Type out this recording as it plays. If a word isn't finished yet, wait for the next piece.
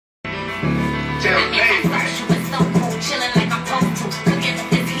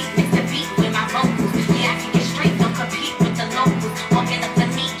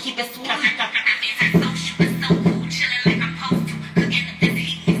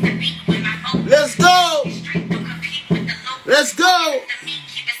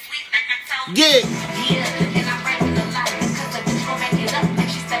Yeah.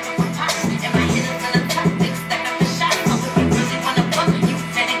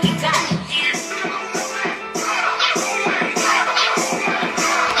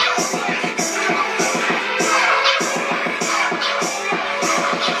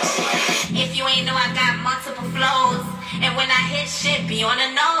 If you ain't know, I got multiple flows, and when I hit shit, be on the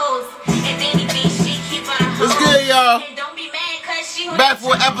nose. And then he be she keep on a What's good, y'all? and don't be mad cause she Back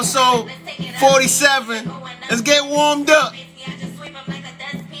for episode 47. Let's get warmed up.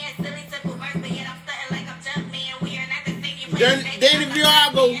 Danny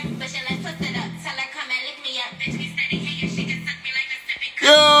Viago.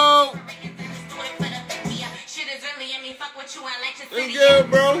 Yo. What's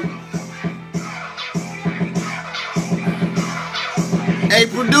good, bro? Hey,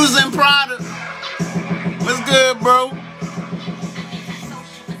 producer and product. What's good, bro?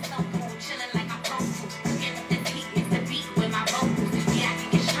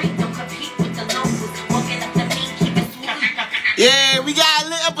 Yeah, we got a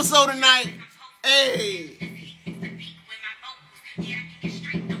lit episode tonight. Hey.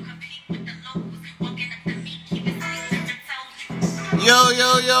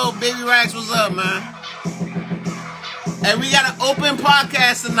 Yo, Baby Rax, what's up, man? And we got an open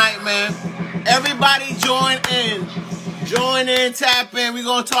podcast tonight, man. Everybody join in. Join in, tap in. We're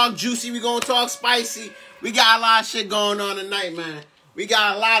going to talk juicy. We're going to talk spicy. We got a lot of shit going on tonight, man. We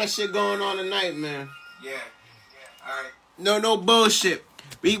got a lot of shit going on tonight, man. Yeah. All right. No bullshit.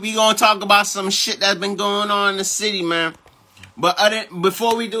 We going to talk about some shit that's been going on in the city, man. But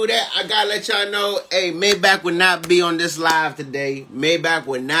before we do that, I got to let y'all know, hey, Maybach would not be on this live today. Maybach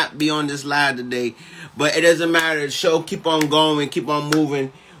would not be on this live today. But it doesn't matter. The show keep on going, keep on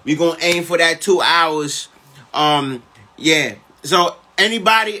moving. We're going to aim for that 2 hours. Yeah. So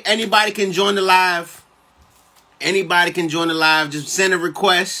anybody can join the live. Anybody can join the live. Just send a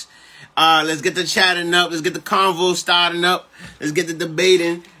request. Let's get the chatting up. Let's get the convo starting up. Let's get the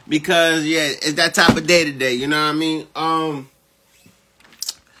debating. Because, yeah, it's that type of day today. You know what I mean?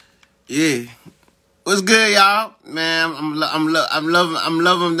 Yeah. What's good, y'all? Man, I'm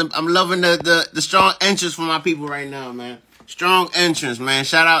loving the strong entrance from my people right now, man. Strong entrance, man.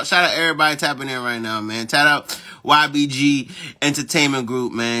 Shout out everybody tapping in right now, man. Shout out YBG Entertainment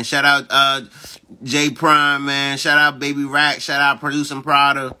Group, man. Shout out J Prime, man. Shout out Baby Rack. Shout out Producing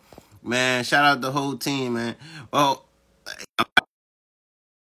Prada, man. Shout out the whole team, man. Well,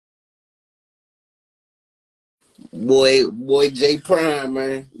 boy J Prime,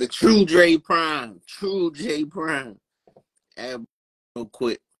 man. The true J Prime. True J Prime. Real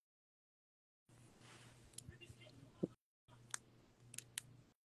quick.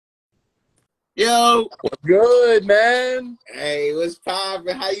 Yo. What's good, man? Hey, what's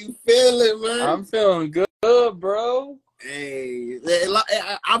poppin'? How you feeling, man? I'm feeling good, bro. Hey,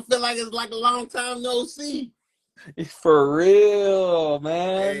 I feel like it's like a long time no see. For real,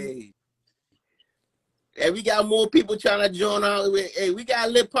 man. Hey, we got more people trying to join on. Hey, we got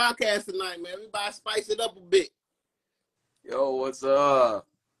a lit podcast tonight, man. Everybody spice it up a bit. Yo, what's up?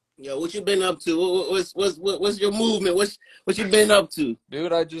 Yo, what you been up to? What's your movement? What you been up to?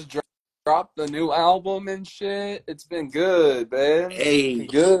 Dude, I just dropped the new album and shit. It's been good, man. Hey,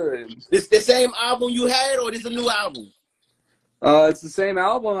 good. This the same album you had, or this a new album? It's the same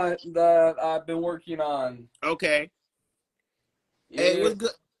album that I've been working on. Okay. Yeah. Hey, what's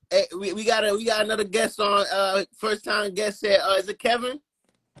good? Hey, we got another guest on. First time guest here. Is it Kevin?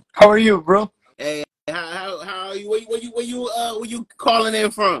 How are you, bro? Hey, how are you? Where you calling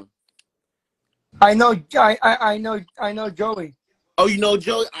in from? I know Joey. Oh, you know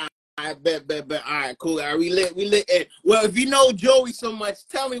Joey? I bet. All right, cool. All right, we lit. Well, if you know Joey so much,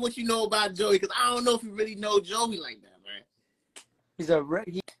 tell me what you know about Joey, because I don't know if you really know Joey like that, man.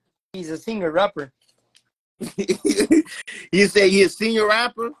 He's a singer rapper. You say he's a senior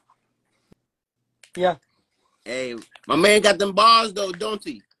rapper? Yeah. Hey, my man got them bars though, don't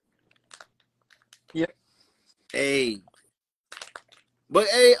he? Yeah. Hey. But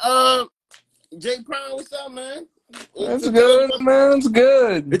hey, Jay Prime, what's up, man? That's good, man. It's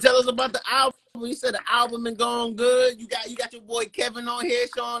good. Tell us about the album. You said the album been going good. You got your boy Kevin on here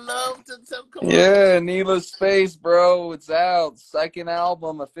showing love. Come Yeah, Needless Space, bro. It's out. Second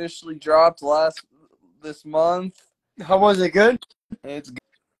album officially dropped this month. How was it? Good? It's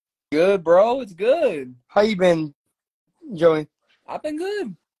good, bro. It's good. How you been, Joey? I've been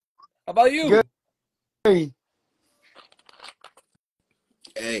good. How about you? Good. Hey.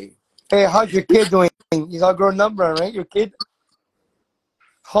 Hey. Hey, how's your kid doing? He's all grown up, right? Your kid?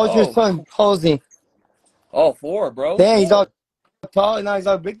 How's your son? How's he? Oh, 4, bro. Dang, he's all tall and now he's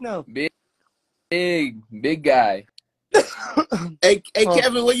all big now. Big, big guy. Hey,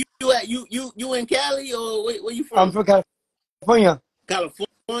 Kevin, where you at? You in Cali or where you from? I'm from California.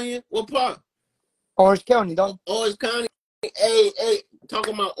 California? What part? Orange County, dog. Orange County. Hey,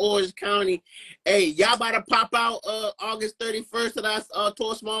 talking about Orange County. Hey, y'all about to pop out August 31st to that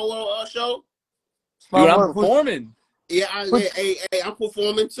Tour Small World show? Dude, I'm performing. Yeah, I'm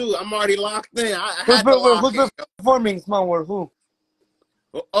performing too. I'm already locked in. Who's performing Small World? Who?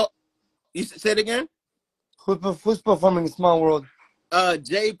 Oh, you said it again? Who's performing Small World?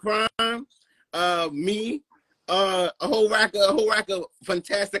 J Prime, me, a whole rack of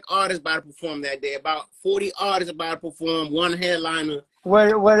fantastic artists about to perform that day. About 40 artists about to perform. One headliner.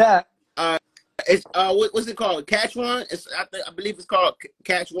 Where at? It's what's it called? Catch One. I believe it's called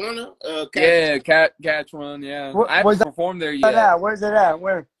Catch One. Catch One. Yeah, I haven't performed there yet. Where's it at?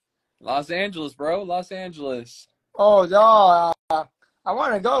 Where? Los Angeles, bro. Los Angeles. Oh no, I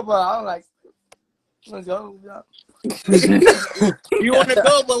want to go, but I'm like, let's go. You want to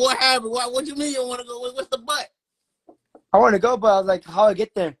go, but what happened? What you mean you want to go? What's the but? I want to go, but I was like, how I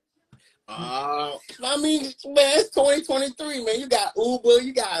get there? I mean, man, it's 2023, man. You got Uber,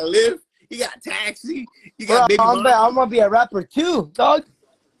 you got Lyft, you got taxi, you got baby mama. I'm gonna be a rapper too, dog.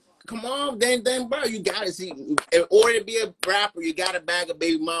 Come on, then, bro. You gotta see. In order to be a rapper, you gotta bag a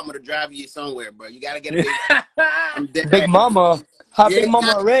baby mama to drive you somewhere, bro. You gotta get a big mama. Big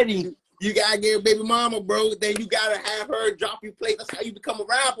mama already. You gotta get a baby mama, bro. Then you gotta have her drop you plate. That's how you become a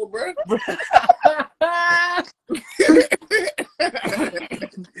rapper, bro.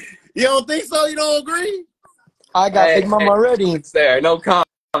 You don't think so? You don't agree? I got big mama already. It's there. No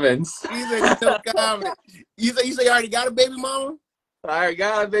comments. You said no comment. You say you already got a baby mama? I already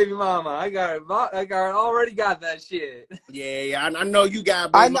got a baby mama. I already got that shit. Yeah. I know you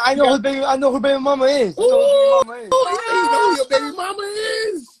got. I know who baby mama is. Ooh, you know who your baby mama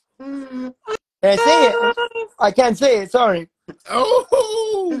is. Can I say it? I can't say it. Sorry.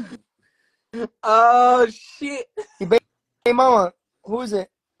 Oh shit. Hey mama, who is it?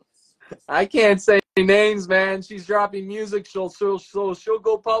 I can't say names, man. She's dropping music. She'll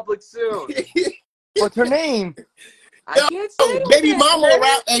go public soon. What's her name? I can't say baby mama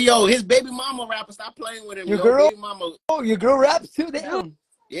rap. Hey yo, his baby mama rapper. Stop playing with him. Your girl? Baby mama. Oh, your girl raps too. Damn.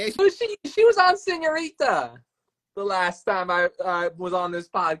 Yeah. She was on Senorita the last time I was on this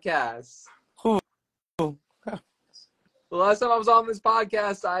podcast. Who? The last time I was on this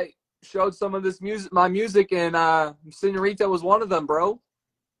podcast, I showed some of this music, my music, and Senorita was one of them, bro.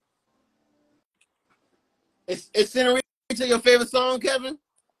 Is Senorita your favorite song, Kevin?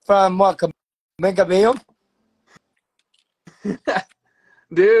 From what? Cabello?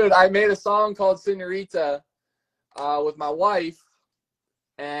 Dude, I made a song called Senorita with my wife,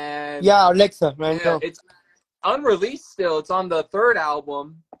 and yeah, Alexa, right? Yeah, it's unreleased still. It's on the third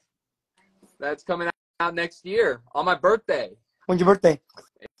album that's coming out next year on my birthday. When's your birthday?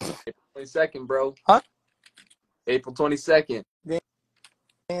 April 22nd, bro. Huh? April 22nd.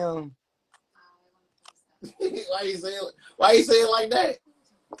 Damn. Why you say it like that?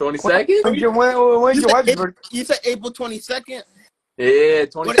 22nd? When's your wife's birthday? You said April 22nd? Yeah,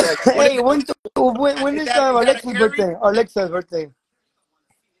 22nd. Hey, when is Alexa's birthday? Alexa's birthday.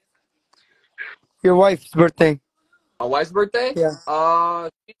 Your wife's birthday. My wife's birthday? Yeah.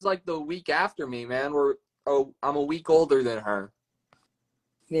 She's like the week after me, man. I'm a week older than her.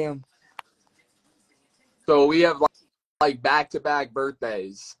 Damn. So we have like back-to-back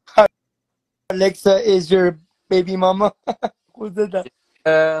birthdays. Alexa is your baby mama? Who did that?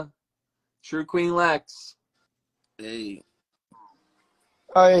 True Queen Lex. Hey.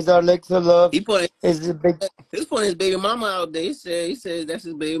 Is Alexa love? He's putting his baby mama out there. He said that's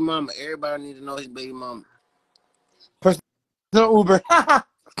his baby mama. Everybody need to know his baby mama. Personal Uber.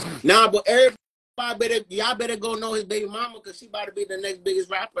 Nah, but y'all better go know his baby mama because she about to be the next biggest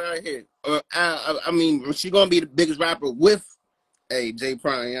rapper out here. I mean, she gonna be the biggest rapper with J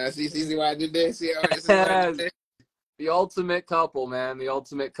Prime. You know, see why I did that? See how I did that? The ultimate couple, man. The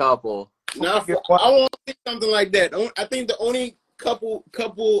ultimate couple. No, I want to see something like that. I think the only couple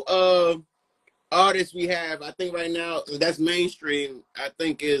artists we have, I think right now that's mainstream. I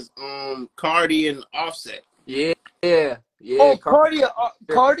think is Cardi and Offset. Yeah. Oh, Cardi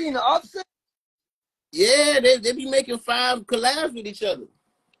and Offset. Yeah, they be making 5 collabs with each other.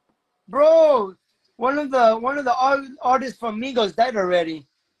 Bro, one of the artists from Migos died already.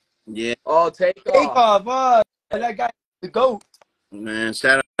 Yeah. Oh, Takeoff. That guy, the GOAT. Man,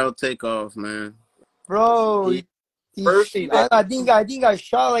 shout out Takeoff, man. Bro, I think I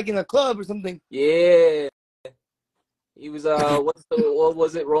shot like in a club or something. Yeah. He was what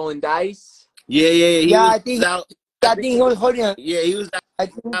was it? Rolling dice. Yeah. I think he was holding. He was I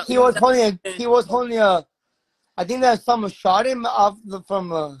think he was holding a. I think that someone shot him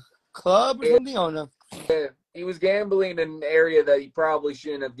from a club or something. I don't know. Yeah, he was gambling in an area that he probably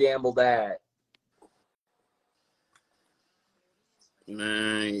shouldn't have gambled at.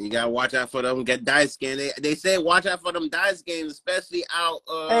 Man, you gotta watch out for them get dice games. They say watch out for them dice games, especially out.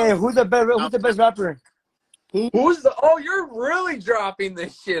 Hey, who's the best rapper? Who's the? Oh, you're really dropping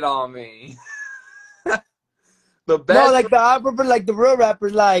this shit on me. The best. No, like the rapper, like the real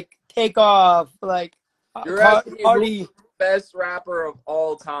rappers, like Takeoff, like You're asking me Cardi. who's the best rapper of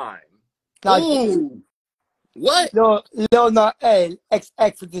all time. Ooh, what? No, hey,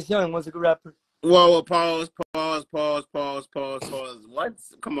 XXXTentacion was a good rapper. Whoa, pause. What?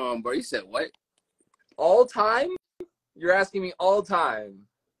 Come on, bro. You said what? All time? You're asking me all time.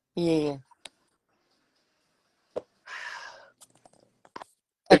 Yeah.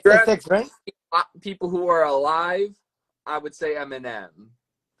 If you're XXX, right? people who are alive, I would say Eminem.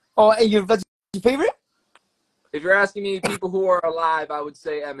 Oh, and that's your favorite? If you're asking me people who are alive, I would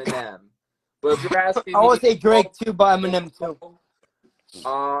say Eminem. But if you're asking me, I would say Drake too, but Eminem too.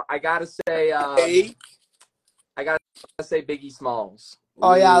 I gotta say, I gotta say Biggie Smalls.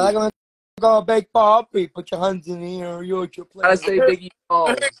 Oh yeah, like I'm gonna big Poppy. Put your hands in the air. You're your player. I gotta say Biggie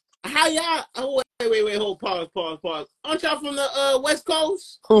Smalls. How y'all? Oh, wait. Hold. Pause. Aren't y'all from the West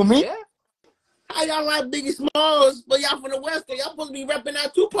Coast? Who, me? Yeah. How y'all like Biggie Smalls, but y'all from the West Coast? Y'all supposed to be repping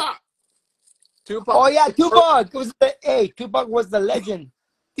that Tupac. Oh yeah, Tupac. Tupac was the legend.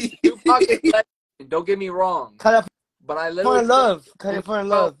 Tupac is legend. Don't get me wrong. But I literally California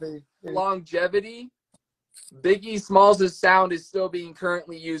love, baby. Longevity. Biggie Smalls' sound is still being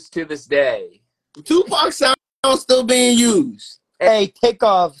currently used to this day. Tupac sound still being used. Hey,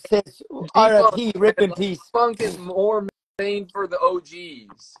 Takeoff says RFP, rip in peace. Funk is more made for the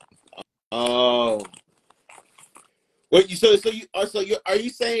OGs. Oh. Wait, are you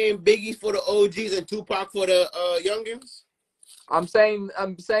saying Biggie for the OGs and Tupac for the youngins? I'm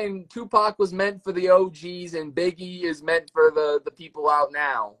saying Tupac was meant for the OGs and Biggie is meant for the people out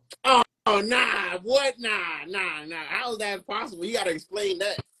now. Oh nah, what? Nah. How is that possible? You gotta explain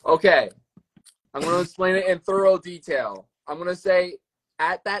that. Okay. I'm gonna explain it in thorough detail. I'm gonna say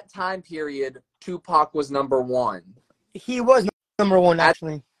at that time period, Tupac was number one. He was number one,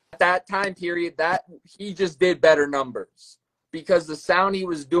 actually. At that time period, that he just did better numbers because the sound he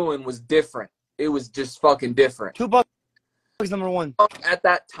was doing was different. It was just fucking different. Tupac was number one. At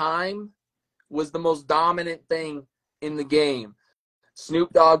that time was the most dominant thing in the game.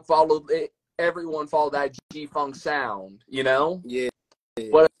 Snoop Dogg followed it. Everyone followed that G-Funk sound, you know? Yeah.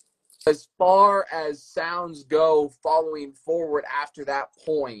 But as far as sounds go following forward after that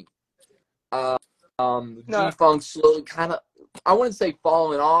point, G-Funk slowly kind of, I wouldn't say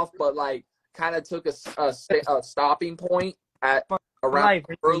falling off, but like kind of took a stopping point at around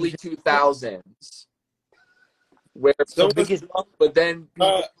early 2000s. Where but then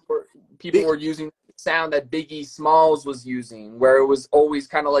people were using the sound that Biggie Smalls was using, where it was always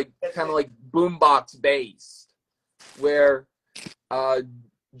kind of like boombox based, where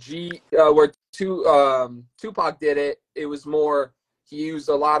Tupac did it. It was more he used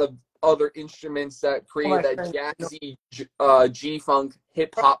a lot of other instruments that created that jazzy G-funk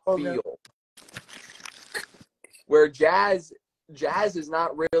hip hop feel. Where jazz is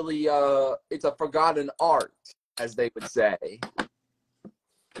not really it's a forgotten art, as they would say.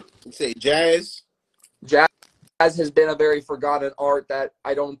 You say jazz? Jazz has been a very forgotten art that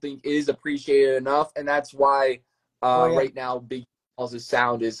I don't think is appreciated enough, and that's why right now Big Smalls'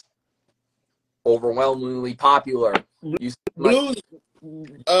 sound is overwhelmingly popular. Blues,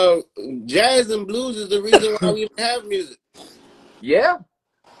 jazz and blues is the reason why we have music. Yeah,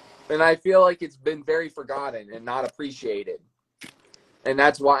 and I feel like it's been very forgotten and not appreciated. And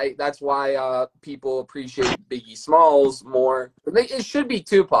that's why people appreciate Biggie Smalls more. It should be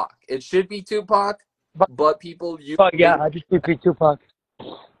Tupac. It should be Tupac, but people use. Yeah, I just repeat Tupac.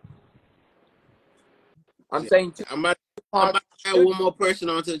 I'm saying Tupac. I'm about to add one more person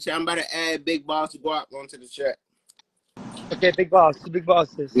onto the chat. I'm about to add Big Boss Guap onto the chat. Okay, Big Boss. Big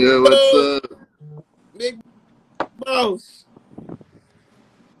Bosses. Yeah, what's up? Big Boss.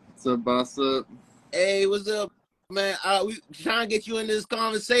 What's up, boss up? Hey, what's up, man? We trying to get you in this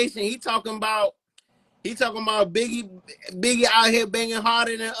conversation. He talking about Biggie out here banging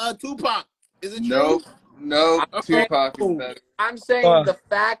harder than Tupac. Is it true? Nope. Tupac is better. I'm saying the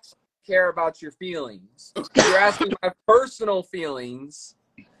facts care about your feelings. If you're asking my personal feelings,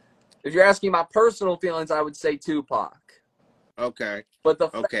 I would say Tupac. Okay. But the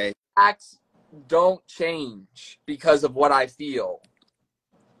facts don't change because of what I feel.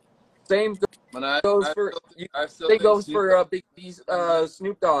 Same But I goes for still same think goes Snoop for Dogg Big D's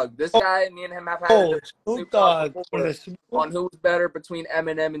Snoop Dogg. This guy, me and him have had a debate with Snoop Snoop Dogg Dogg. before on who's better between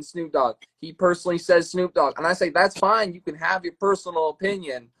Eminem and Snoop Dogg. He personally says Snoop Dogg, and I say that's fine. You can have your personal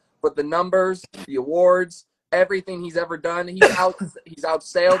opinion, but the numbers, the awards, everything he's ever done, he's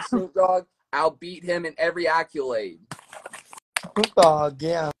outsailed Snoop Dogg, outbeat him in every accolade. Snoop Dogg,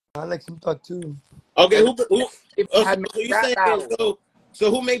 yeah. I like Snoop Dogg too. Okay, And who if so had you rap saying battles, so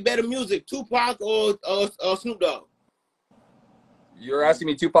who make better music, Tupac or Snoop Dogg? you're asking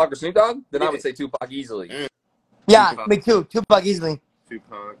me Tupac or Snoop Dogg? Then I Yeah. would say Tupac easily. Yeah, Tupac. me too. Tupac easily.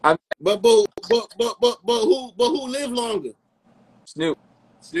 Tupac. But who live longer? Snoop.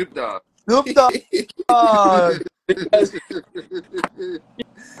 Snoop Dogg. Snoop Dogg. Because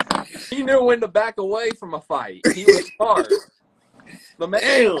he knew when to back away from a fight. He was smart. The man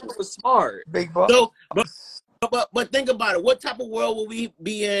Damn. was smart. Big boss. So, but think about it. What type of world would we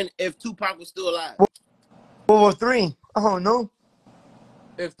be in if Tupac was still alive? World War III. Oh, no.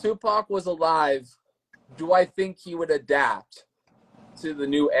 If Tupac was alive, do I think he would adapt to the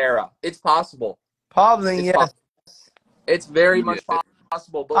new era? It's possible. Probably, It's yes. possible. It's very much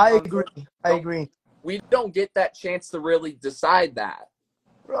possible. But I agree. We don't get that chance to really decide that.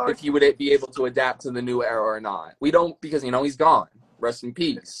 If he would be able to adapt to the new era or not. We don't, because, he's gone. Rest in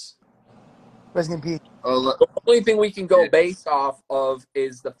peace. Rest in peace. Oh, The only thing we can go based off of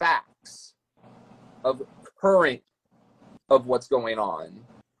is the facts of current of what's going on.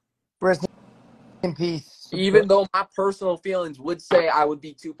 Rest in peace. Even though my personal feelings would say I would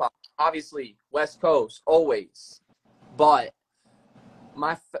be Tupac. Obviously, West Coast, always. But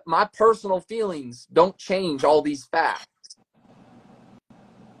my personal feelings don't change all these facts.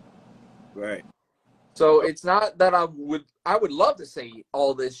 Right. So it's not that I would love to say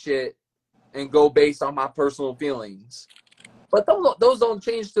all this shit and go based on my personal feelings. But those don't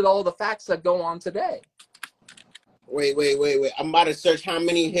change to all the facts that go on today. Wait. I'm about to search how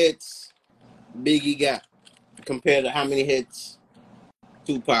many hits Biggie got compared to how many hits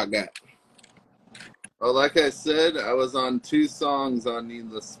Tupac got. well, like I said, I was on 2 songs on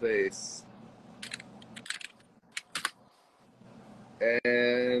Needless Space.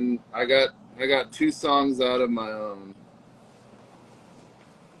 And I got 2 songs out of my own.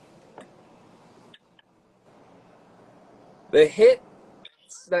 The hits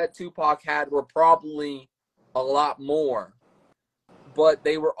that Tupac had were probably a lot more, but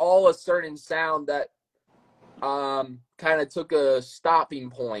they were all a certain sound that kind of took a stopping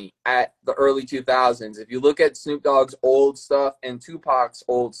point at the early 2000s. If you look at Snoop Dogg's old stuff and Tupac's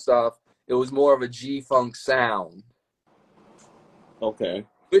old stuff, it was more of a G-funk sound. Okay.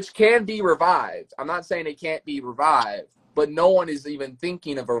 Which can be revived. I'm not saying it can't be revived, but no one is even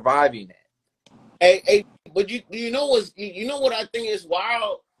thinking of reviving it. Hey, but you know what I think is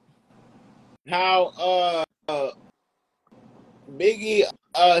wild? How Biggie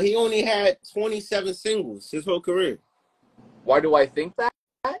he only had 27 singles his whole career. Why do I think that?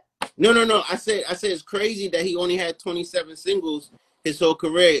 No. I said it's crazy that he only had 27 singles his whole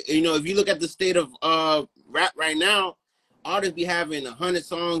career. If you look at the state of rap right now, artists be having 100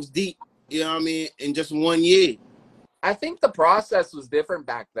 songs deep, you know what I mean, in just 1 year. I think the process was different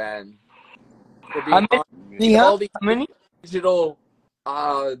back then. For being How many digital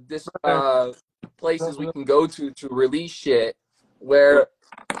places we can go to release shit, where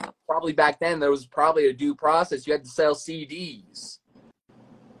probably back then there was probably a due process. You had to sell CDs.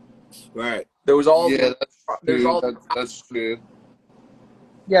 Right. There was all That's true.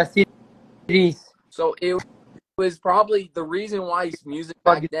 Yeah, CDs. So it was probably the reason why music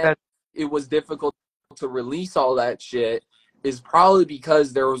back then it was difficult to release all that shit is probably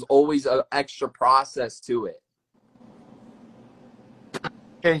because there was always an extra process to it.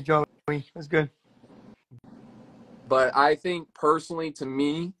 Okay, Joey, that's good. But I think personally, to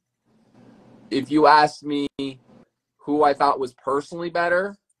me, if you asked me who I thought was personally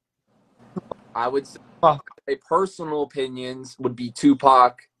better, I would say personal opinions would be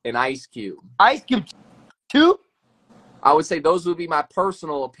Tupac and Ice Cube. Ice Cube too? I would say those would be my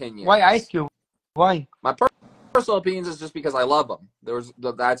personal opinions. Why Ice Cube? Why? My personal opinions is just because I love them.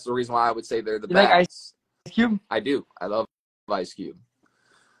 That's the reason why I would say they're the best. Like Ice Cube? I do. I love Ice Cube.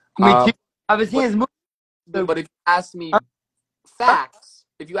 Me too. I've seen his movie. But if you ask me facts,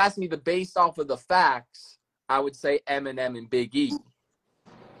 if you ask me the based off of the facts, I would say Eminem and Big E.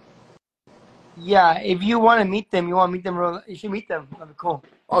 Yeah, if you want to meet them, you should meet them. That'd be cool.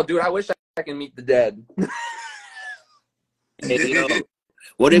 Oh, dude, I wish I can meet the dead.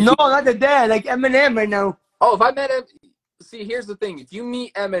 What if not the dead, like Eminem right now. Oh, if I met him, see, here's the thing. If you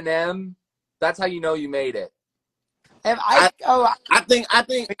meet Eminem, that's how you know you made it. If I think I'm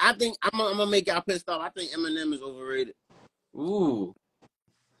gonna make y'all pissed off. I think Eminem is overrated. Ooh.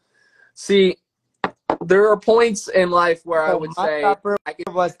 See, there are points in life where I would my say rapper I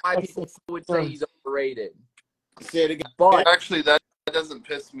can was why people would say he's overrated. Say it again. But Actually, that doesn't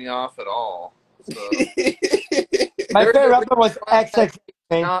piss me off at all. So my there's favorite a rapper was reason why XXX.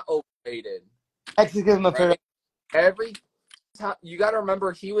 he's not overrated. XXX is my favorite. Every time you got to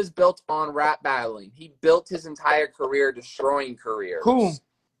remember, he was built on rap battling. He built his entire career destroying careers. Who?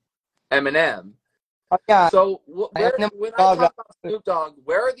 Eminem. Oh, yeah. So when I talk about Snoop Dogg,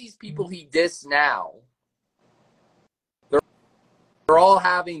 where are these people he dissed now? They're all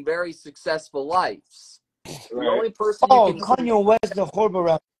having very successful lives. The only person you can Kanye West, the horrible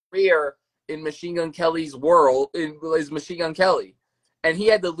rapper. career in Machine Gun Kelly's world is Machine Gun Kelly, and he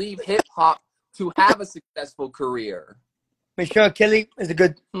had to leave hip hop to have a successful career. Machine Gun Kelly is a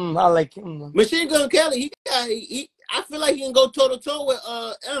good. I like him. Machine Gun Kelly. I feel like he can go toe to toe with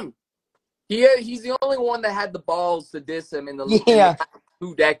M. He's the only one that had the balls to diss him in the last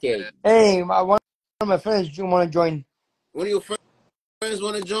 2 decades. Hey, one of my friends want to join. One of your friends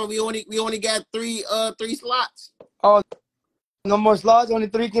want to join? We only got three slots. Oh, no more slots. Only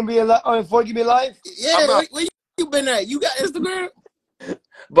 3 can be alive. Only 4 can be live. Yeah, where you been at? You got Instagram?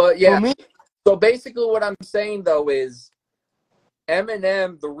 But yeah, me? so basically what I'm saying though is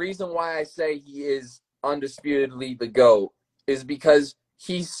Eminem, the reason why I say he is undisputedly the GOAT is because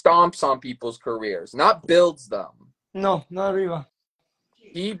he stomps on people's careers, not builds them. No, not Riva.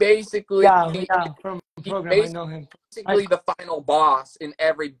 He basically from the program I know him. Basically the final boss in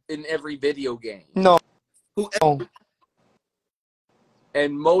every video game. No.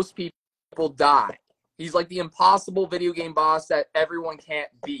 And most people die. He's like the impossible video game boss that everyone can't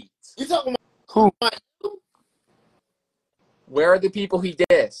beat. You talking about who? Where are the people he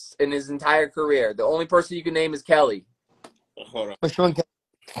dissed in his entire career? The only person you can name is Kelly. Hold on.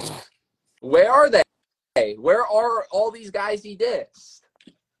 Where are they? Where are all these guys he dissed?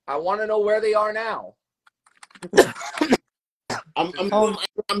 I want to know where they are now. I'm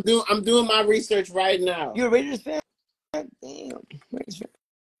doing my research right now. You're a Raiders fan? Damn, Raiders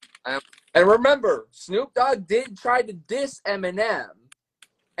fan. And remember, Snoop Dogg did try to diss Eminem,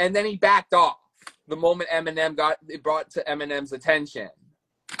 and then he backed off the moment Eminem it brought to Eminem's attention.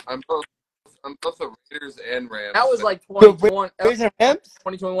 I'm both the Raiders and Rams. That was like 2021.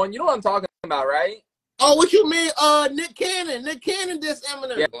 2021. You know what I'm talking about, right? Oh, what you mean? Nick Cannon. Nick Cannon dissed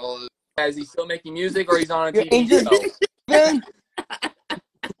Eminem. Yeah. Well, Is he still making music or he's on a TV show?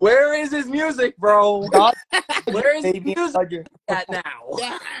 Where is his music, bro? Where is his music at now?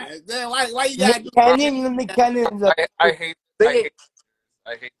 Yeah, why you got Nick Cannon? Nick Cannon. I hate the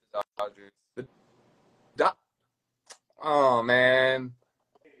Dodgers. Oh man.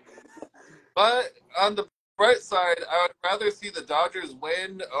 But on the bright side, I would rather see the Dodgers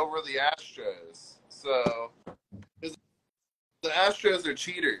win over the Astros. So, the Astros are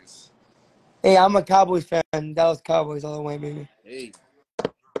cheaters. Hey, I'm a Cowboys fan. Dallas Cowboys all the way, baby.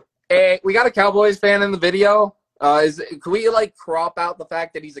 Hey, we got a Cowboys fan in the video. Can we like crop out the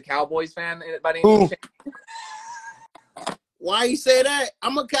fact that he's a Cowboys fan by any chance? Why you say that?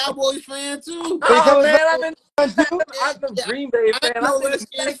 I'm a Cowboys fan too. Oh man, I'm a Green Bay fan. I'm a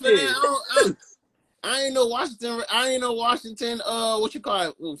Redskins fan. I ain't no Washington. What you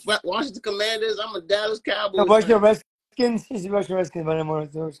call it? Washington Commanders. I'm a Dallas Cowboys. Washington Redskins. He's the Washington Redskins, but anymore.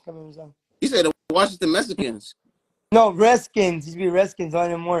 You said the Washington Mexicans. No, Redskins. Used to be Redskins,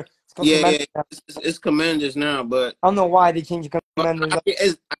 not anymore. It's Commanders now, but I don't know why they changed the Commanders.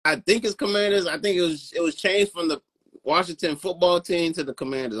 I think it's Commanders. I think it was changed from the Washington football team to the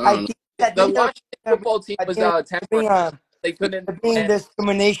Commanders. I don't know. The Washington football team was temporary. They couldn't. They're being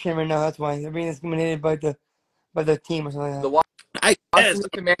discrimination right now. That's why they're being discriminated by the team or something like that. I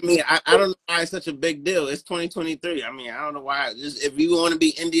don't know why it's such a big deal. It's 2023. I mean, I don't know why. Just if we want to be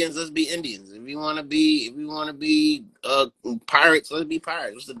Indians, let's be Indians. If we want to be pirates, let's be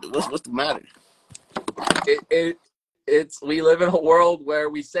pirates. What's the matter? We live in a world where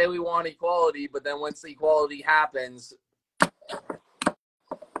we say we want equality, but then once equality happens,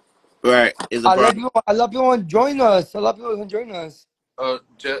 right? I love people want to join us.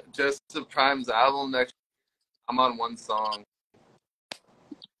 Just the Prime's album next. I'm on one song.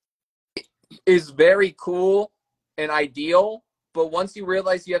 Is very cool and ideal, but once you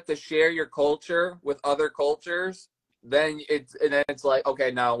realize you have to share your culture with other cultures, then it's like,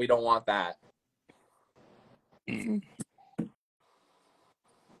 okay, no, we don't want that.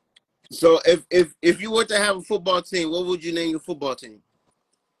 So if you were to have a football team, what would you name your football team?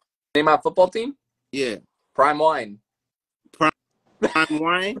 Name my football team? Yeah. Prime Wine. Prime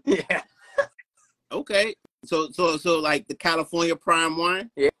Wine? Yeah. Okay. So like the California Prime wine.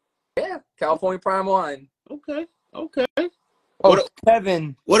 Yeah, California Prime Wine. Okay. Oh,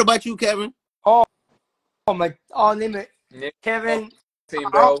 Kevin. What about you, Kevin? Oh my. Oh, name it. Nick, Kevin. team,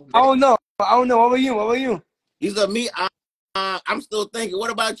 bro. I don't know. What about you? He's a me. I'm still thinking.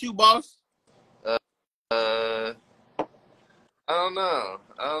 What about you, boss? I don't know.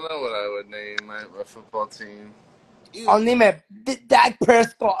 I don't know what I would name my football team. I'll name it Dak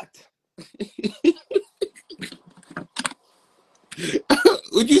Prescott.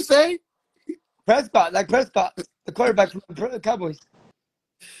 What'd you say? Prescott, the quarterback from the Cowboys.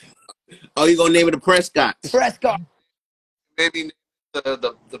 Oh, you gonna name it the Prescott? Prescott. Maybe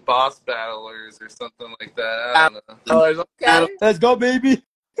the boss battlers or something like that. I don't know. Okay. Let's go, baby.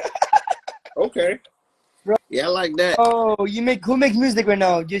 Okay. Yeah, I like that. Oh, who makes music right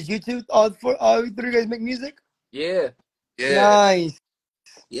now? Just you two? All three guys make music? Yeah. Nice.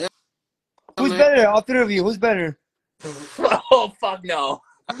 Yeah. Who's better? All three of you. Who's better? Oh fuck no.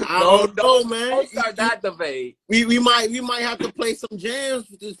 I don't know, man. Don't start that debate. We might have to play some jams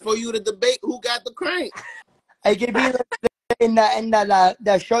for you to debate who got the crank. I could be in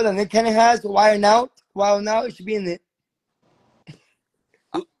that show that Nick Cannon has, Wild Out. It should be in it.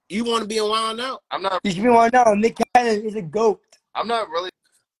 You want to be in Wild Out? You should be Wild Out. Nick Cannon is a goat. I'm not really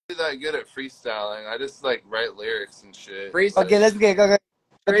that good at freestyling. I just like write lyrics and shit. Okay, let's get okay.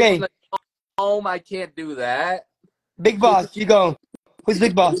 I can't do that. Big Boss, you go. Who's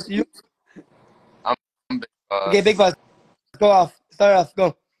Big Boss? You? I'm Big Boss. Okay, Big Boss. Go off. Start off.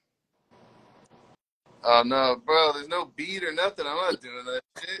 Go. Oh no, bro! There's no beat or nothing. I'm not doing that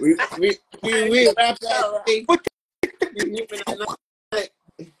shit. We rap that.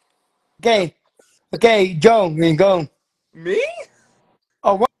 Okay, Joe, you go. Me?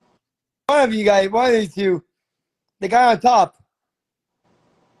 Oh, one of you guys, one of these two. The guy on top.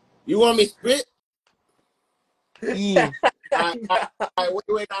 You want me to spit? Yeah. All right,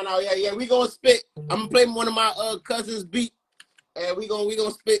 wait, no, yeah, we gonna spit. I'm gonna play one of my cousins' beat, and we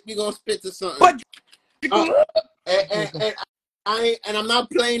gonna spit to something. What? And I'm not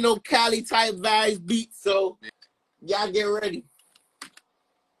playing no Cali type vibes beat, so y'all get ready.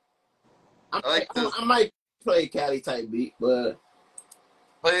 I might play Cali type beat, but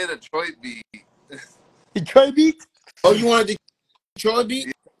play a Detroit beat. Detroit beat? Oh, you want a Detroit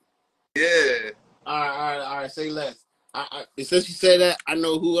beat? Yeah. All right. Say less. Since you said that, I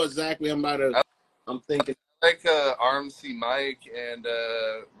know who exactly I'm thinking. I like RMC Mike and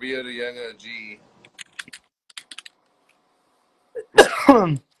Rio de Young G.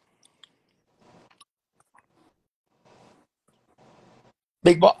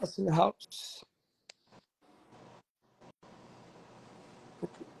 Big Boss in the house.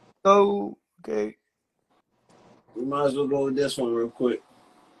 Oh, okay. We might as well go with this one real quick.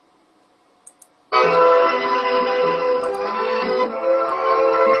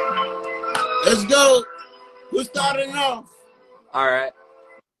 Let's go. Who's starting off? All right.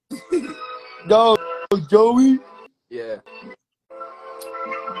 Go, Joey. Yeah.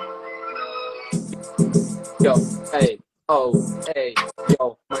 Yo, hey,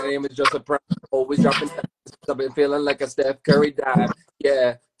 yo, my name is Joseph Brown. Always dropping dimes. I've been feeling like a Steph Curry dive.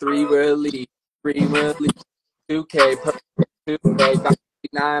 Yeah, 3 really, 2K, per 2K,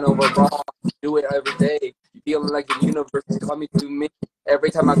 9 overall. Do it every day. Feeling like the universe is coming to me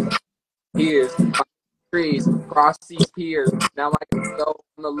every time I come here. Trees, cross these piers. Now I can go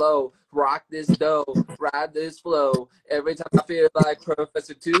on the low, rock this dough, ride this flow. Every time I feel like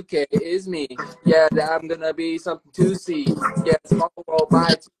Professor 2K is me. Yeah, I'm gonna be something to see. Yeah, small world, buy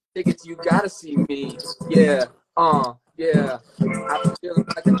 2 tickets, you gotta see me. Yeah, yeah. I've been feeling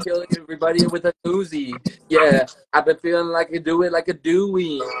like I'm killing everybody with a Uzi. Yeah, I've been feeling like I do it like a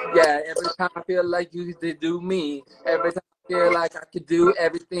Dewey. Yeah, every time I feel like you do me. Every time I feel like I could do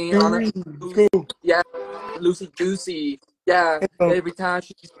everything on a yeah, loosey goosey. Yeah, every time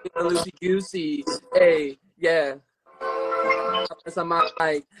she's feeling loosey goosey. Hey, yeah. I press a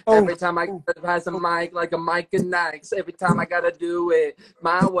mic. Every time I pass a mic like a mic and Nikes. Every time I gotta do it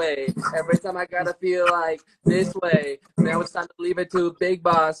my way. Every time I gotta feel like this way. Now it's time to leave it to Big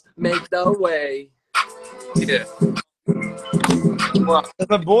Boss. Make the way. Yeah. That's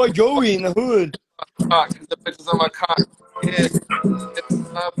my boy Joey in the hood. The pictures on my cock. Yeah.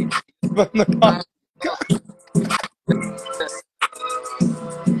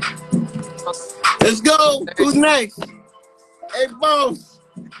 Let's go. Who's next? Hey, boss.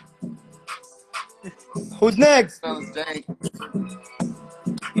 Who's next? Sounds dank.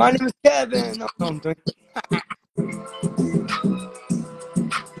 My name is Kevin. No, I'm doing.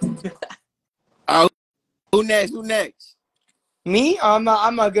 Who next? Me? I'm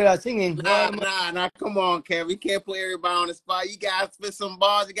not good at singing. Nah. Come on, Kev. We can't put everybody on the spot. You gotta spit some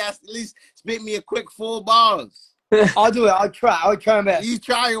bars. You gotta at least spit me a quick 4 bars. I'll do it. I'll try my best. You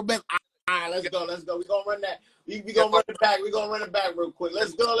try your best. All right, let's go. We gonna run that. We gonna run it back. We gonna run it back real quick.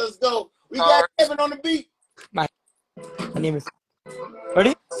 Let's go. We got Kevin on the beat. My name is.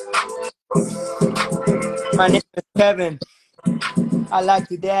 Ready? My name is Kevin. I like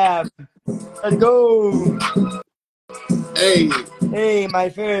to dab. Let's go. Hey, my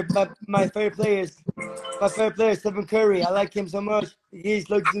favorite players. My favorite player is Stephen Curry. I like him so much. He's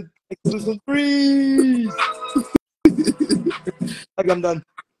like to do some threes. Like I'm done.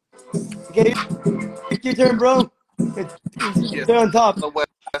 Okay, it's your turn, bro. It's on top. The West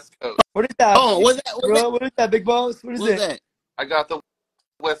Coast. What is that? Oh, what's that? Bro, what is that, big boss? What is What's it? that? I got the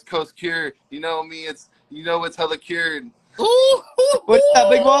West Coast cure. You know me. It's hella cured. Ooh. What's that,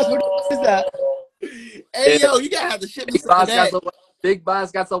 big boss? What is that? Hey, yo, you gotta have to ship me some of that. Big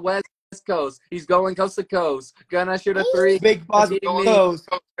Boss got the West Coast. He's going coast to coast. Gonna shoot a 3. Big Boss goes.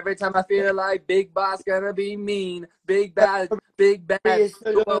 Every time I feel like Big Boss gonna be mean. Big bad. Kobe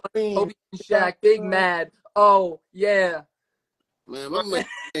and Shaq. Big mad. Oh, yeah. Man, my man.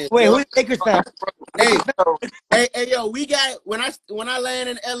 Wait, who's the Lakers fan? Hey, yo, we got when I land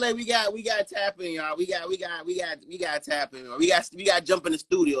in LA, we got tapping, y'all. We got tapping. We got to jump in the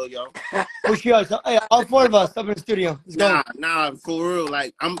studio, yo. For sure. So, hey, all 4 of us up in the studio. Let's go. Nah, for real.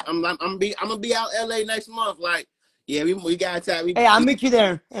 Like I'm gonna be out LA next month. Like, yeah, we got to tap. Hey, I'll meet you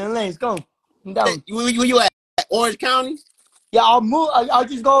there in LA. Let's go. I'm down. Where you at? Orange County? Yeah, I'll move. I'll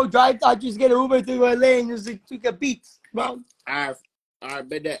just go drive. I'll just get an Uber to LA and just take a beats, bro. All right,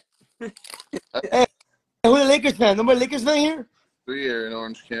 bet that. Hey, who's the Lakers fan? Nobody Lakers fan here? We are in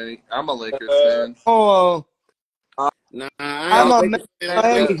Orange County. I'm a Lakers fan. Oh, nah, I'm a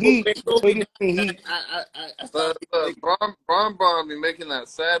Miami Heat. Bron be making that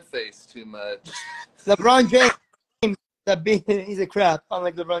sad face too much. LeBron James, he's a crap.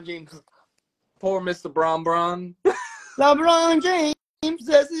 Unlike LeBron James. Poor Mr. Bron. LeBron James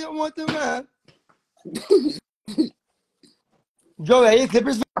says he don't want to rap. Joey, are you a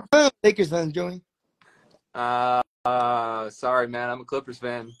Clippers fan? Lakers fan, Joey. Sorry, man. I'm a Clippers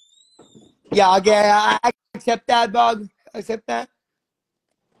fan. Yeah, okay, I accept that, dog. I accept that.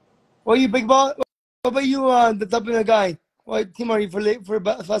 What are you, big ball? What about you, the top of the guy? What team are you for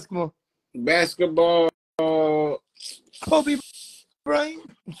basketball? Basketball. Kobe Bryant.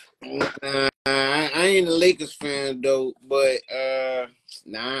 I ain't a Lakers fan though, but I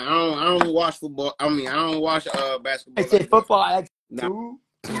don't watch football. I don't watch basketball. I say football. I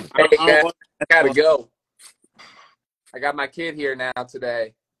gotta go. I got my kid here now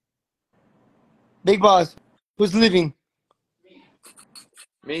today. Big boss, who's leaving?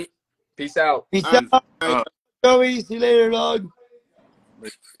 Me. Peace out. Peace out. Joey, see you later, dog.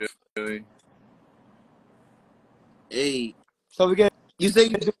 Hey. So we get. You say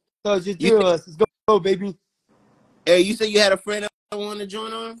so it's just 2 of us. Let's go, baby. Hey, you said you had a friend that wanted to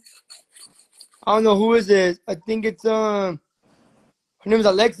join on? I don't know who is it. I think it's her name is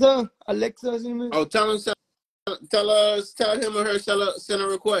Alexa. Alexa's name is. Oh, tell him or her send a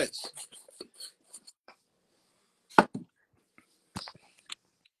request.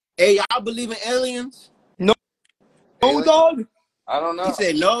 Hey, y'all believe in aliens? No, Aliens? dog. I don't know. He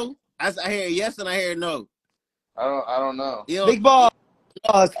said no. I hear yes and I hear no. I don't know. Big boss.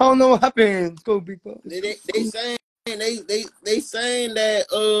 I don't know what happened. Let's go, big boss. They saying that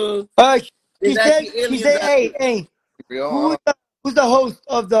she said, hey, who's the host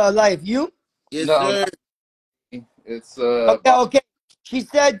of the live? You? Yes, sir. It's okay. She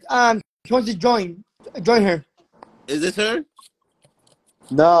said she wants to join her. Is this her?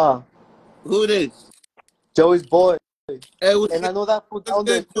 Nah. Who it is? Joey's boy. Hey, and I know that food down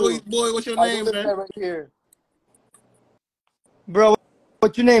there too. Joey's boy, what's your name, man? Right here. Bro,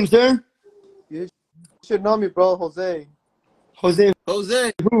 what's your name, sir? You should know me, bro. Jose. Jose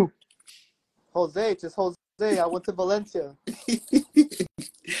who? Jose, just Jose. I went to Valencia.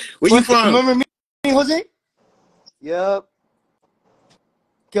 Where you from? Remember me, Jose? Yep.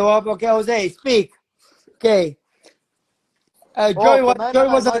 Okay, Jose, speak. Okay. Joey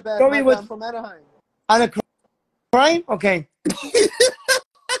was from Anaheim. On a crime? Okay.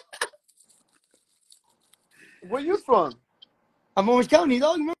 Where you from? I'm from Orange County,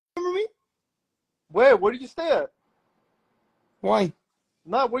 dog. Remember me? Where did you stay at? Why?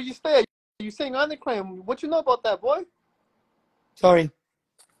 Nah, where you stay at? You saying on the crime. What you know about that, boy? Sorry.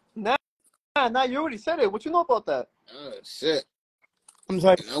 Nah, you already said it. What you know about that? Oh, shit. I'm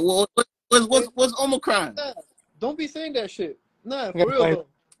sorry. What's Omicron? Nah, don't be saying that shit. Nah, Okay, for real, though.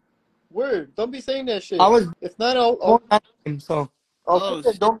 Word. Don't be saying that shit. I was If not, born after him, so Oh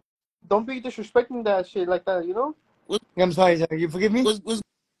shit. don't be disrespecting that shit like that. You know? I'm sorry, sir. You forgive me? What's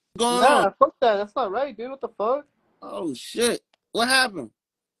going on? Nah, fuck that. That's not right, dude. What the fuck? Oh shit. What happened?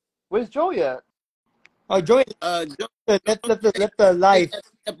 Where's Joey at? Oh, Joey Joe, left the take life. that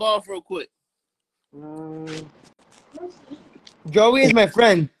step off real quick. Joey is my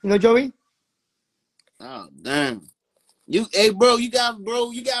friend. You know Joey? Oh damn. Hey bro, you got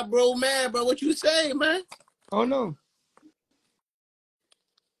bro mad, bro. What you say, man? Oh no.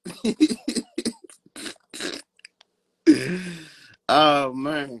 Oh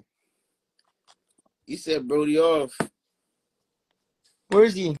man. You said Brody off. Where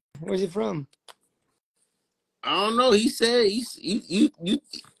is he? Where's he from? I don't know. He said you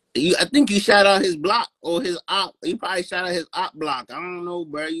I think you shot out his block or his op. You probably shot out his op block. I don't know,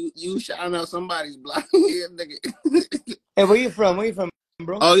 bro. You shot out somebody's block. Yeah, nigga. Hey, where you from? Where you from,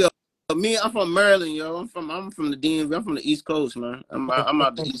 bro? Oh yo, me, I'm from Maryland, yo. I'm from the DMV. I'm from the East Coast, man. I'm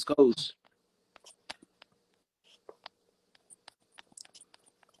out the East Coast.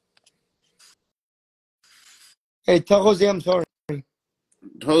 Hey, tell Jose I'm sorry.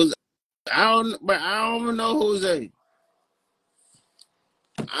 Jose, I don't even know Jose.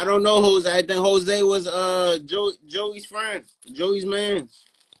 I don't know Jose. I think Jose was Joey's friend, Joey's man.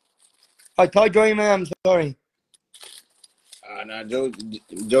 I told Joey, man, I'm sorry. Nah,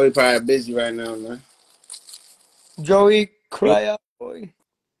 Joey probably busy right now, man. Joey, cry out, boy.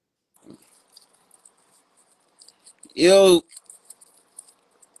 Yo,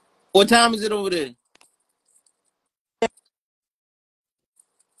 what time is it over there?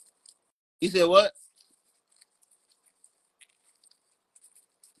 You said what?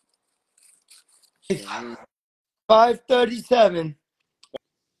 5:37.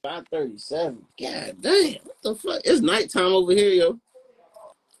 5:37. God damn, what the fuck? It's nighttime over here, yo.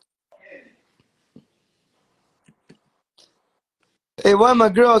 Hey, one of my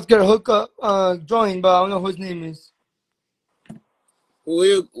girls got a hookup join, but I don't know who his name is.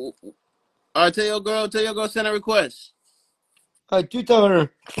 All right, tell your girl, send a request. I do tell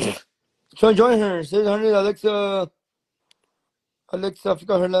her. So join her. 600 Alexa. I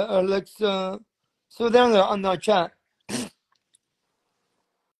forgot her. Alexa. So they're on the chat.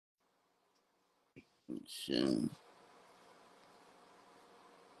 Shit.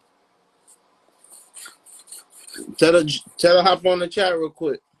 Tell her hop on the chat real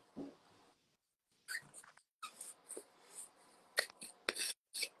quick.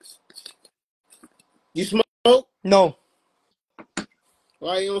 You smoke? No,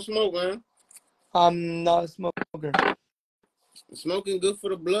 Why you don't smoke, man? I'm not a smoker. Smoking good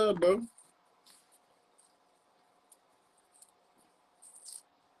for the blood, bro.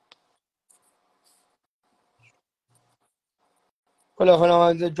 Hold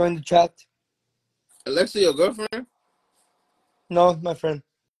on. I join the chat. Alexa, your girlfriend? No, my friend.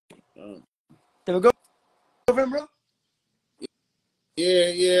 Oh. You have a girlfriend, bro?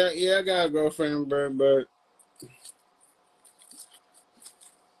 Yeah. I got a girlfriend, but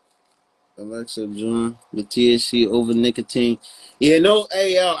Alexa, join the THC over nicotine. Yeah, no,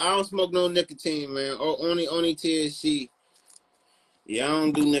 hey, yo, I don't smoke no nicotine, man. Only THC. Yeah, I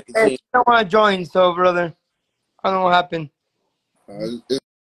don't do Hey, nicotine. she don't want to join, so brother, I don't know what happened.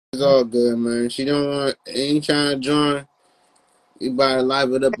 It's all good, man. She ain't trying to join. You better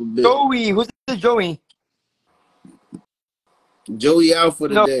live it up a bit. Joey, who's this Joey? Joey out for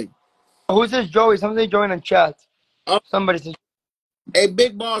the No, day. who's this Joey? Somebody join in chat. Oh, Somebody says, hey,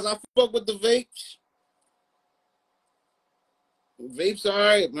 big boss, I fuck with the vapes. Vapes all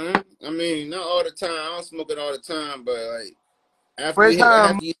right, man. I mean, not all the time. I don't smoke it all the time, but like after you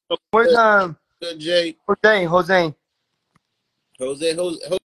smoke good J. Jose? Jose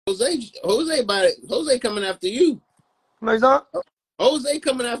coming after you. No, he's not. Jose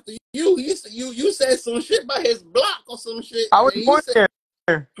coming after you. You said some shit about his block or some shit. I was And born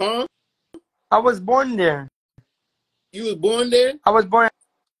there. huh? I was born there. You was born there? I lived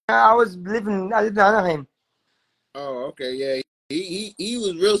in Anaheim. Oh, okay, yeah. He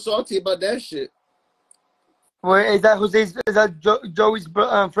was real salty about that shit. Where is that Jose's? Is that Joey's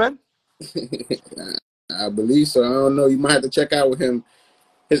friend? I believe so. I don't know. You might have to check out with him.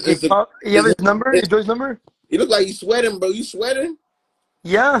 You have his number? Joey's number? You look like you sweating, bro. You sweating?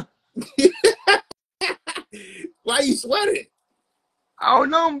 Yeah. Why you sweating? I don't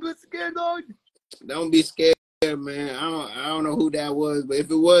know. I'm just scared, dog. Don't be scared, man. I don't know who that was, but if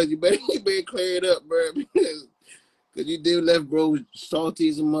it was, you better clear it up, bro. Because you did left bro salty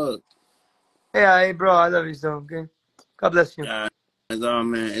as a mug. Yeah, hey, bro. I love you so. Okay. God bless you. It's all,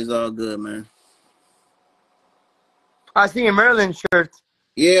 man. It's all good, man. I see your Maryland shirt.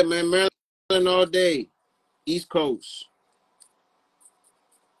 Yeah, man, Maryland all day. East Coast.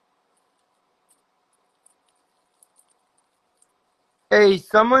 Hey,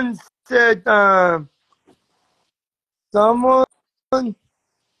 someone said, someone,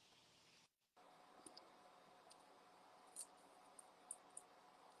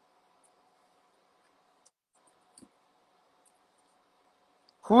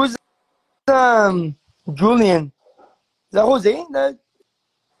 who's, Julian? Is that Jose? That,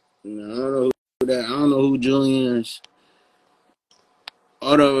 No, I don't know who that. I don't know who Julian is.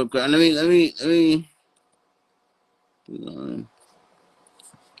 Hold on, real quick. Let me.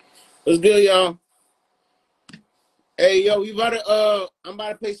 What's good, y'all? Hey, yo, I'm about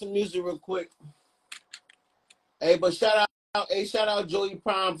to play some music real quick. Hey, but shout out Joey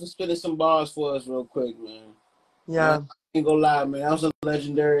Prime for spitting some bars for us real quick, man. yeah. Man, I ain't gonna lie, man. That was a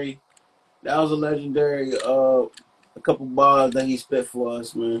legendary, a couple bars that he spit for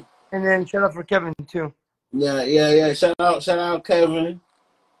us, man. And then shout out for Kevin, too. Yeah. Shout out Kevin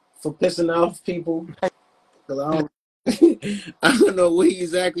for pissing off people. Cause I don't, I don't know what he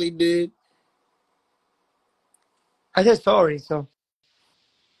exactly did. I said sorry, so.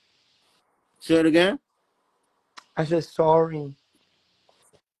 Say it again. I said sorry.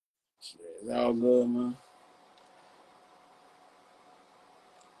 It's all good, man.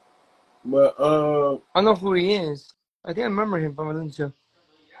 But I don't know who he is. I think I remember him from Valencia.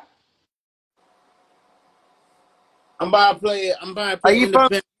 I'm about to play Are you from,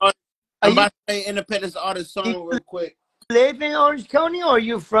 independent. I'm about to play independent artist do song you real quick. live in Orange County or are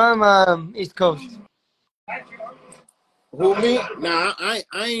you from, East Coast? Who me? Nah, I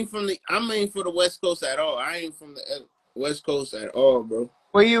ain't from the. I ain't for the West Coast at all. I ain't from the West Coast at all, bro.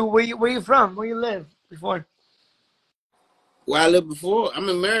 Where you from? Where you live before? Where I lived before, I'm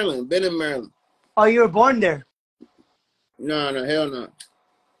in Maryland. Been in Maryland. Oh, you were born there. No, hell no.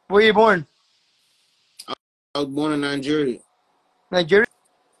 Where you born? I was born in Nigeria. Nigeria?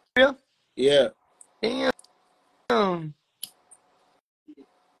 Yeah. Damn.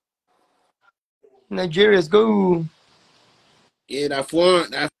 Nigeria's go. Yeah, that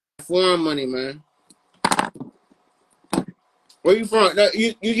foreign money, man. Where you from? No,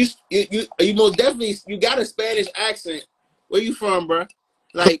 you most definitely you got a Spanish accent. Where you from, bro?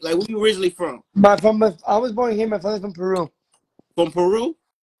 Like where you originally from? I was born here. My father's from Peru. From Peru?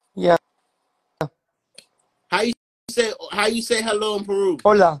 Yeah. How you say hello in Peru?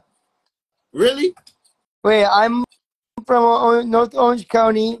 Hola. Really? Wait, I'm from North Orange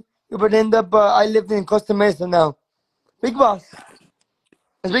County, but I lived in Costa Mesa now. Big Boss.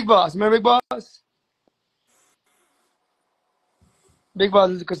 It's Big Boss. Remember Big Boss? Big Boss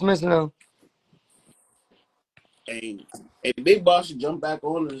is Costa Mesa now. Hey, Big Boss should jump back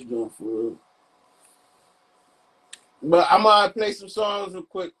on this joint for real. But I'm gonna play some songs real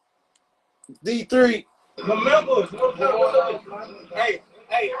quick. D3. Remember, hey,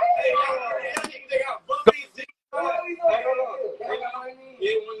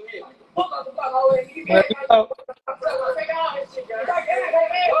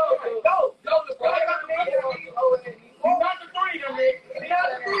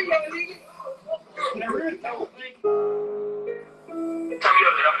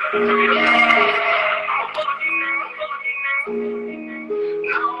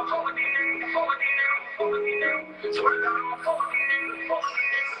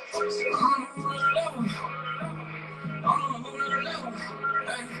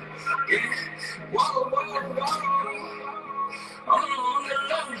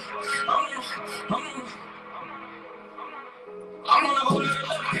 I'm on a whole nother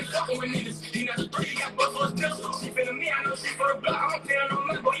level, I ain't fucking with niggas. He got the 3, he got both of us pistols. She feeling me, I know she for the block. I don't care no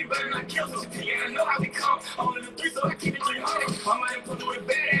man, boy, you better not kill us. Yeah, I know how we come. I'm on the 3, so I keep it 300. I might put with a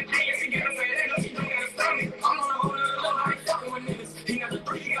bad ass bitch. She got a fat ass, she don't gotta stop me. I'm on a whole nother level, I ain't fucking with niggas. He got the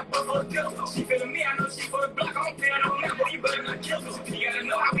 3, he got both of us pistols. She feeling me, I know she for the block. I don't care no man, boy, you better not kill us. Yeah, I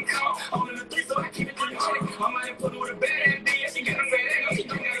know how we come. I'm on the 3, so I keep it 300. I might put with a bad ass bitch. She got a fat ass, she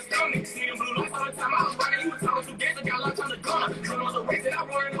don't gotta stop me. See them blue lights all the time. I was riding, you was talking too gangster, got a lot of time to go. I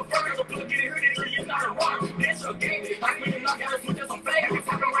wanted no further, so plug it in here, 3 years not a run. That's your game. I mean, I'm not gonna put this on flag. I'm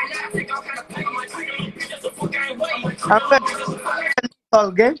talking right now, I take all kind of pain on my trigger. You bitch, that's a fuck I ain't waiting. I'm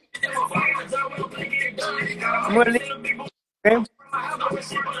Okay. I'm gonna leave. Okay.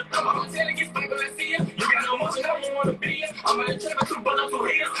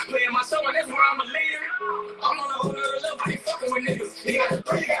 Playing my show, and that's where I'm a leader. I'm on a whole nother level, I ain't fucking with niggas. He got the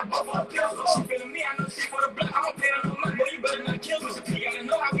 3, got both of us. She feeling me, I know she for the block. I don't pay her no money, but you better not kill me. You gotta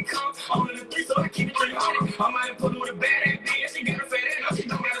know how we come. I'm on the 3, so I keep it 300. I might put with a bad ass bitch. She got a fat ass, no, she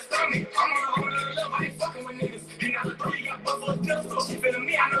don't gotta stop me. I'm on a whole nother level, I ain't fucking with niggas. He got the 3, got both of us. She feeling me.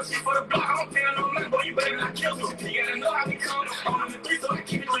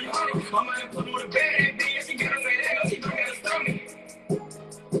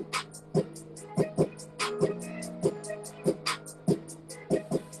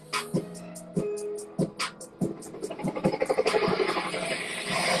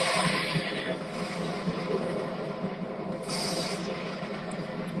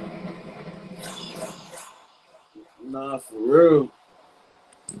 Nah, for real.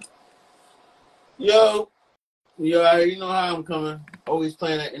 Yo, you already know how I'm coming. Always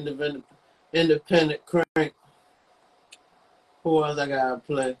playing that independent crank. Who else I gotta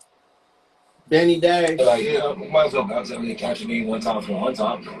play? Danny Dash. Like, yeah, might as well constantly catch me one time for one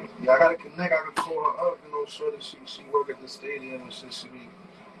time. Yeah, I gotta connect. I can call her up, sure that she work at the stadium and shit. She be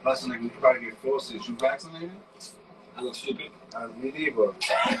vaccinated. You probably get forces. You vaccinated? I look stupid. Me neither.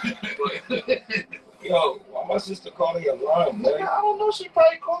 Yo, why my sister calling your line, man? I don't know. She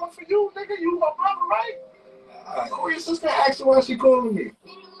probably calling for you, nigga. You my brother, right? Who your sister asking why she calling me?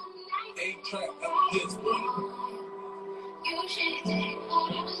 Ain't track up this one. You should take all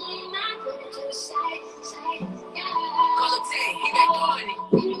the blame I put to the side. Call it 10, he got calling it.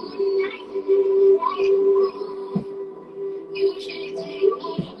 You should take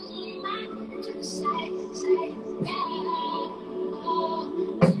all the blame I put to the side.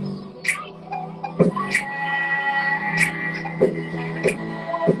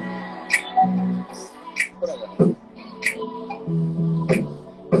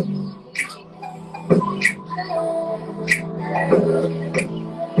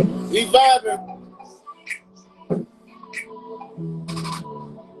 We vibing.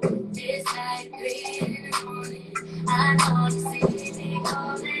 It's like 3 in the morning. I know you see me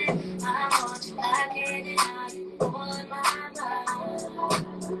calling. I want you back in and out on my mind.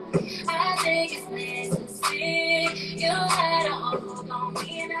 I think it's necessary. You had a hold on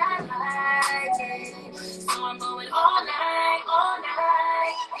me and I liked it. So I'm going all night, all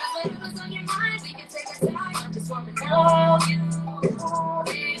night. Cause whatever's on your mind, we can take a time. I just wanna know you.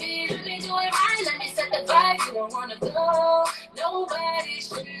 Baby, let me do it right. Let me set the vibe. You don't wanna go. Nobody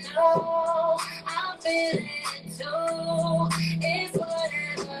should know. I'm feeling it too. It's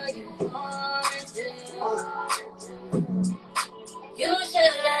whatever you want to do. You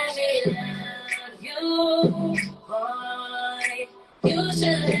should let me love you, boy. You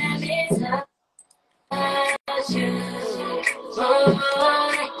should let me touch you, boy.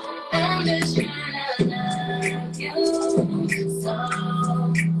 I'm just trying to love you, so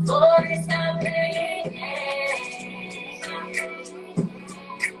boy, stop playing games.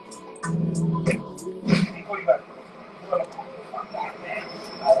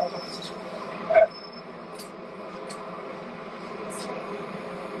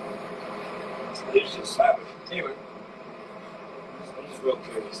 It's just happening. Anyway, I'm just real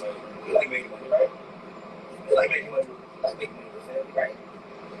curious. Like, you like making money, right? You like making money. You like making money with family, right?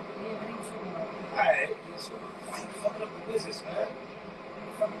 Alright, so why you fucking up the business, man?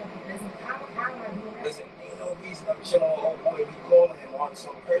 Listen, ain't no reason I'm chilling on old boy. We calling him on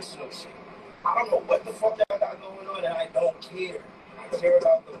some personal shit. I don't know what the fuck y'all got going on, and I don't care. I care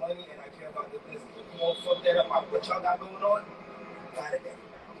about the money and I care about the business. If you won't fuck that up, what y'all got going on? Got it.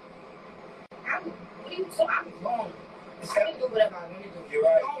 I'm wrong. I can do whatever I want to do. You're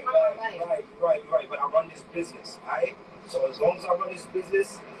right. But I run this business, alright? So as long as I run this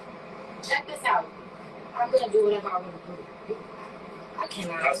business, check this out. I'm gonna do whatever I want to do. I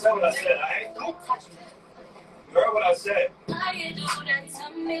cannot. I said what I said, alright? Don't touch me. You heard what I said. Why you do that to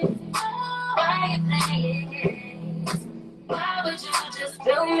me? Why you playing games? Why would you just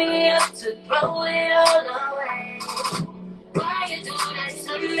build me up to throw it all away? Why you do that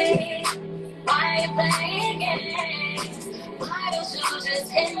to me? Why you playing games? Why don't you just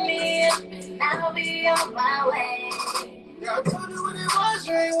hit me up and I'll be on my way? Yeah, I told you what it was.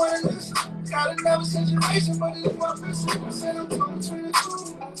 You ain't wanna listen. Got another situation, but it's 1%.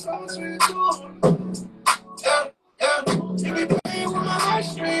 I'm 22. Yeah. You be playing with my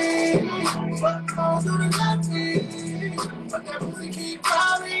heartstrings. But I'll do the nothing. But that pussy keep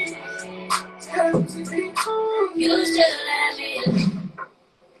calling. That pussy keep calling. You should let me.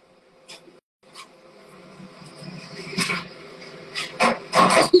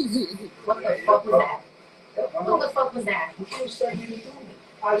 What the fuck was that? What the fuck was that?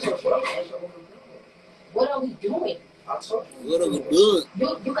 What are we doing? What are we doing?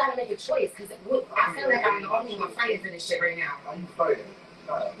 You gotta make a choice, because I feel like I'm the only one fighting for this shit right now. Are you fighting?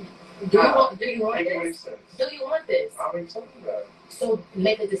 Do you want this? Do you want this? I mean, something about it. So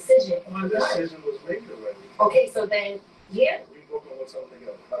make a decision on The what? decision was made already. Okay, so then, yeah. We both on something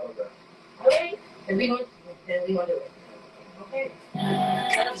else. How about that? Okay, then we gonna do it. Okay.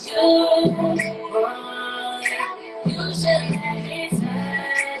 You should let me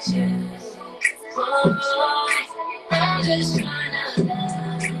touch you. Boy, I'm just trying to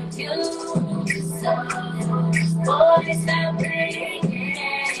love you. So, boy, stop playing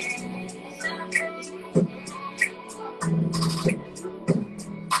games.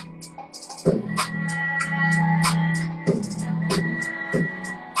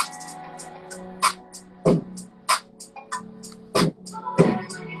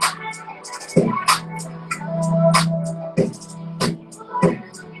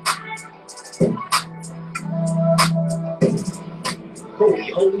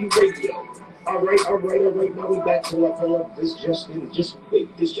 Holy radio. All right. Now we back to what pull up. This just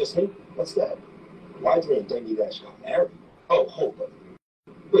wait. This just him. What's that? Wadri and Danny Dash got married. Oh, hold up.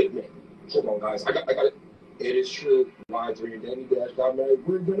 Wait a minute. Hold on, guys. I got it. It is true. Wadri and Danny Dash got married.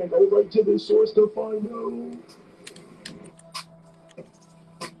 We're gonna go right to the source to find out.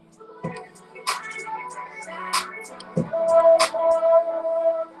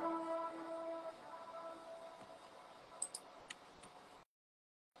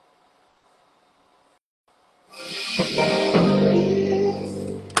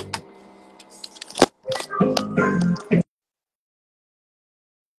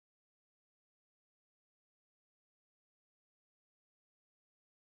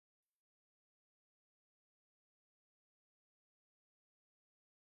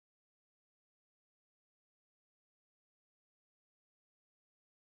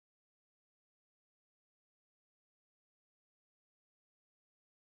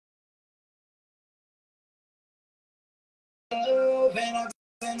 And I've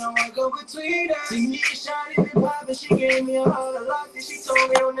been on a go between us. See me shot in the pop, and she gave me a whole lot. And she told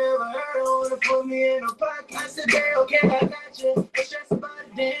me I'll never hurt her, wanna put me in her pocket. I said, babe, okay, I got you. Don't stress about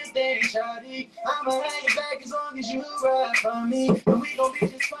the damn thing, shawty. I'ma have your back as long as you ride for me. And we gon' be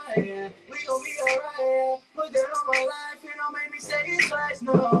just fine, yeah. We gon' be alright, yeah. Put that on my life, and don't make me say it twice.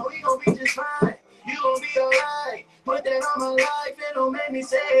 No, we gon' be just fine. You gon' be alright. Put that on my life, and don't make me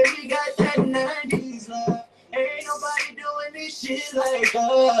say it. We got that 90s love. Ain't nobody doing this shit like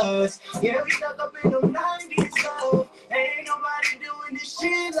us. Yeah, we stuck up in them 90s love. Ain't nobody doing this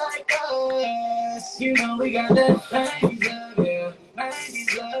shit like us. You know we got that 90s love, yeah.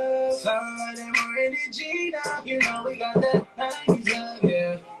 90s love. Sun and more energy now. You know we got that 90s love,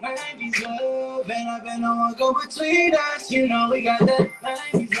 yeah. 90s love. And I've been on one go between us. You know we got that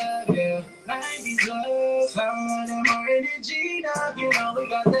 90s love, yeah. 90s love. Sun and more energy now. You know we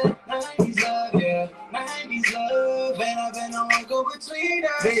got that 90s love, yeah. 90s love, and I've been on one go between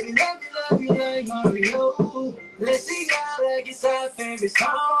us. Baby, love you like Mario. Let's sing out like it's our favorite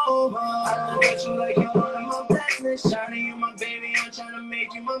song. I look at you like you're one of my blessings. Shining you my baby, I'm trying to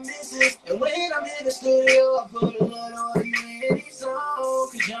make you my missus. And when I'm in the studio, I put a lot on you in any song.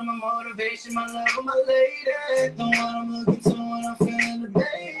 Cause you're my motivation, my love, my lady. The one I'm looking to when I'm feeling the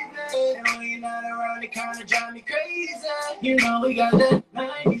baby. And when you're not around, it kinda drive me crazy. You know we got that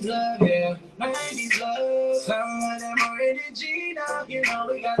 90s love, yeah. 90s love. Some of them more energy now. You know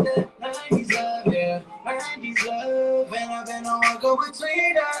we got that 90s love, yeah. 90s love. And I've been on one go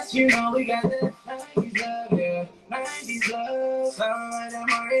between us. You know we got that 90s love, yeah. 90s love. Some of them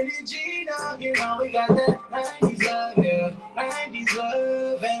more energy now. You know we got that 90s love, yeah. 90s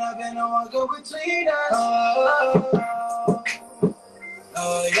love. And I've been on one go between us.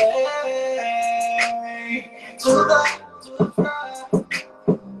 Oh yeah. To the fly.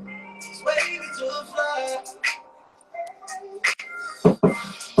 Wavy to the fly.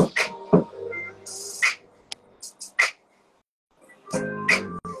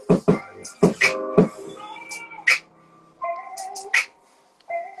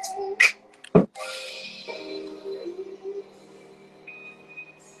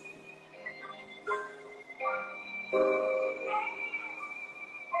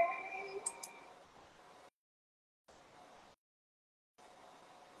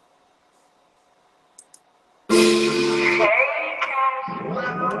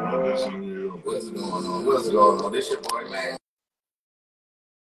 What's going on? What's going on? This your boy, man.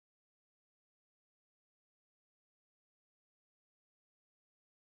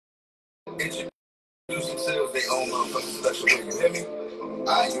 Introduce themselves, they own motherfucking special way. You hear me?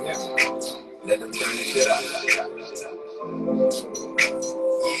 Alright, you hear me? Let them turn this shit up.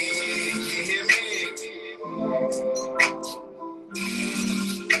 You hear me?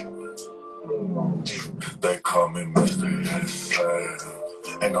 They call me Mr. S.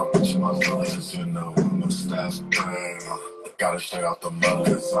 Ain't no bitch in my feelings, you know I'm a staff man. Gotta stay out the mud,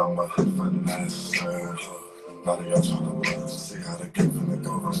 cause I'm a finesse. Now they all tryna run, see how they give and they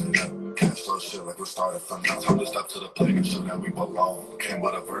go run it up. Cash flow shit like we started from now. Time to step to the plate and show that we belong. Came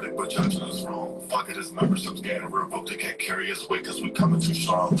with a verdict, but judging us wrong. Fuck it, his membership's getting revoked. They can't carry us weight cause we coming too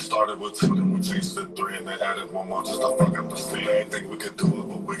strong. Started with 2, then we tasted 3, and they added 1 more just to fuck up the scene. They ain't think we could do it,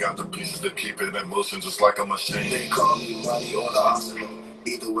 but we got the pieces to keep it in motion just like a machine. They call me money on the hospital.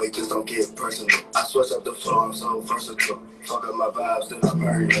 Either way, just don't get personal. I switch up the flow, I'm so versatile. Fuck up my vibes, then I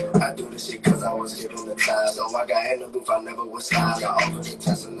burn you. I do this shit cause I was hit on the time. So I got in the booth, I never was style. I offer the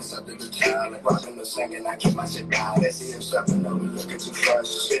test and it's up to the child. Like rockin' the singing, I keep my shit down. They see him stepping up, we looking too fresh.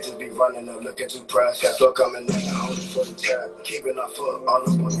 Bitches be running up, looking too fresh. That's what coming in, only for the chat. Keeping our foot all up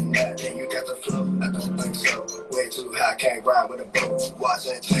on the net. Then you got the flow, I don't think so. Way too high, can't ride with a boat. Watch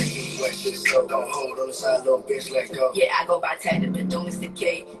and take me, wet shit so don't hold on the side, little bitch, let go. Yeah, I go by tactic, but don't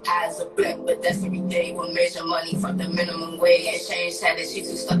mysticate. Eyes are black, but that's every day. We'll measure money from the minimum wage. Change status, she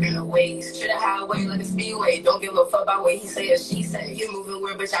too stuck in her ways. Treat a highway like a speedway. Don't give a fuck about what he say or she say. You moving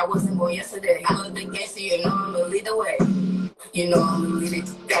weird, bitch, I wasn't born yesterday. I love the gangster, you know I'ma lead the way. You know I'ma lead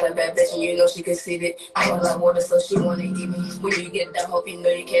it. Got a bad bitch and you know she conceited. It. I don't like water, so she wanna eat me. When you get that hope, you know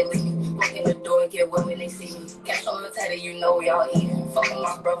you can't leave me. Walk in the door and get wet when they see me. Cash on the tatty, you know we all eating. Fuck with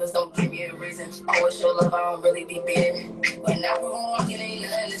my brothers, don't give me a reason. Always show love, I don't really be beating. But now we're walking, ain't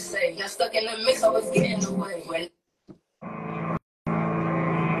nothing to say. Not stuck in the mix, always getting in the way. When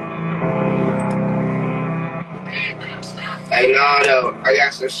hey, no, though, I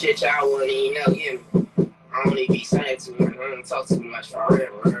got some shit y'all wouldn't even know, get me. I don't even be saying too much, I don't talk too much for real.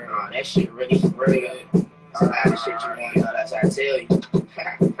 Oh, that shit really good. All that shit you want to know, that's what I tell you.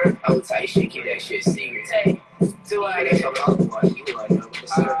 I would tell you shit, keep that shit secret. Hey, do I get from my boy, you wouldn't know.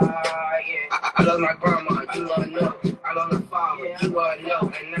 Yeah. I lost my grandma, you wouldn't know. I lost my father, you wouldn't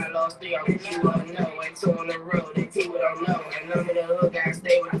know. And I lost 3 of them, you wouldn't know. And 2 on the road, and 2 don't know. And I'm in the hood, gotta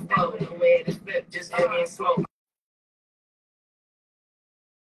stay with the flow. The way it is flip, just give me and smoke.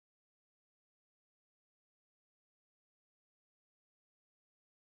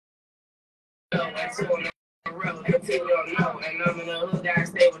 And 2 on the road, and 2 don't know. And I'm in the hood, gotta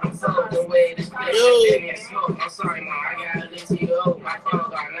stay with the flow. The way it is flip, just give me and smoke. I'm sorry, mom, I gotta let you go. My phone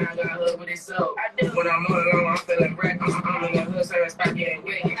gone, now I got hood with it so. When I'm on the road, I'm feeling wrecked. I'm in the hood, serving spot getting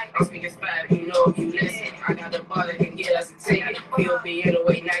wicked. I'm speaking spot, you know if you listen. I got the bar that can get us a ticket. He'll be in the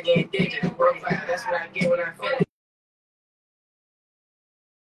way, not getting digit. Profile, that's what I get when I feel it.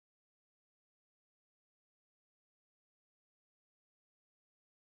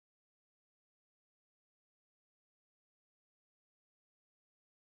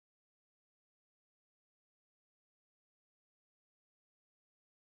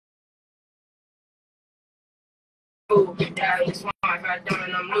 Yeah, it's smart if I don't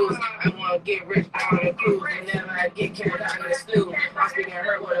and I'm loose. I wanna get rich on the cruise. Whenever I get carried out of the stew, I'm speaking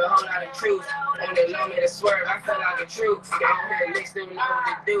hurt with a whole lot of truth. When they allow me to swerve, I feel like a truth. Out here, they still know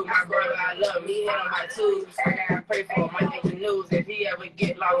what to do. My brother, I love me, hit on my twos. I gotta pray for him, I think the news. If he ever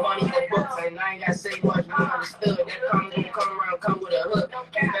get like money for books, and I ain't gotta say much, we understood. That come around, come with a hook.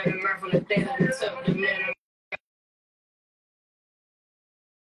 You better learn from the day that we took the minimum.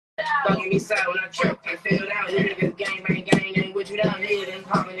 Fucking me side when I trip and feel out. You niggas gang, and what you done did and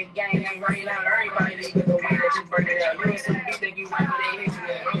popping the gang, running out everybody. They get the way that you burn it out. You and some bitch think you right, but they hit you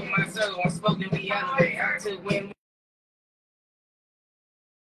there. On my circle, I'm spoken, we elevate. I took win.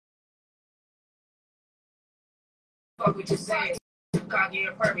 Fuck what you say. Cocky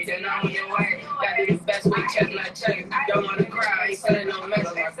and perfect, then I'm on your way. Gotta do the best way, check my check. Don't wanna cry, ain't selling no mess.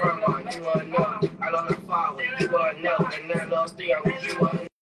 My grandma, you wanna know. I lost my father, you wanna know. And I lost 3 of them, you wanna know.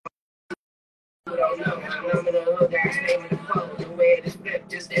 Don't know. I'm in the hood, gotta stay with the flow. The way it is flip,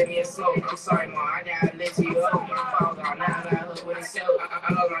 just give me a smoke. I'm sorry, ma, I gotta let you go. My father, now I got hood with himself.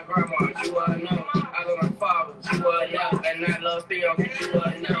 I love my grandma, you wanna know. I love my father, you wanna know. And I love 3 of them, you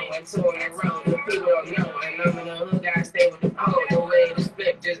wanna know. And 2 on the road, the people don't know. And I'm in the hood, gotta stay with the flow. The way it is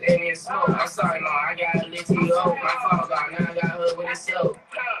flip, just give me a smoke. I'm sorry, ma, I gotta let you go. My father, now I got hood with himself.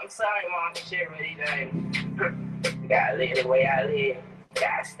 I'm sorry, ma, this shit really done. Gotta live the way I live.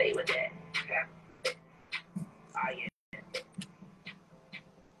 Gotta stay with that.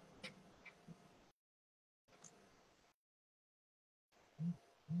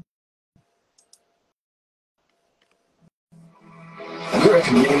 We're a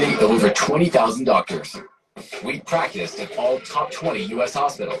community of over 20,000 doctors. We practiced at all top 20 U.S.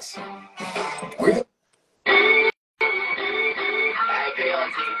 hospitals. We're the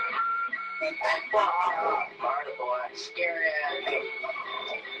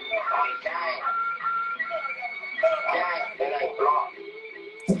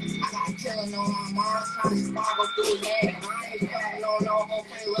Killing on my mom's house, follow through that. I ain't calling on no whole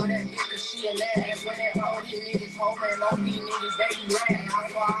play, love that bitch, cause she a lad. When that all these niggas home and all these niggas, they be rat.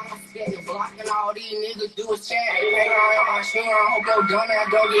 That's why I'm scared, blocking all these niggas do is chat. Hey, on my shoe, I hope your dumb ass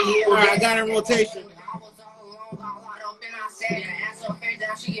don't get hit. Alright, I got in rotation. I was all alone, got locked up and I said, ass her face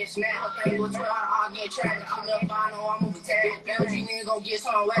down, she get smacked. Her thing was 12, I'll get trapped. I'm the final, I'm niggas gon' get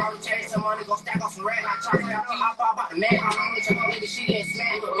some wet. I'm chasing some money, gon' stack on some rap. I try to hop out about the man. I'm with your nigga, she get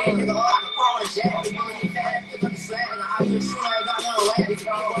smacked. Then nigga, I can call the jack. You wanna get fat, pick up the slack. And I just shoot, I got no way. If you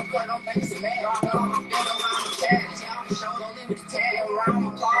don't cut, don't think it's a man. I'm around the tag. Y'all can show, don't leave with the tag. I'm around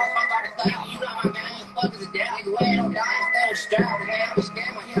my car, I'm about to clap. You know my man, you fuck is a dad. Nigga, way don't die, instead of strap. Man, I'm a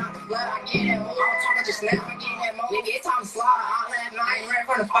scammer, he out the blood. I get that more. I'm talking just snap, I get that more. Nigga, it's time to slide. I left night, ran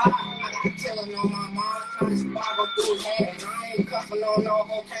from the fire. I got a killer on my mind. Trying to spot, go through his head. And I ain't cuffing on no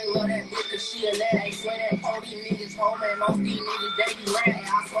hoe, can't love that bitch, cause she a lad. Ain't swear that pole, these niggas home, man. Most these niggas, they be rat.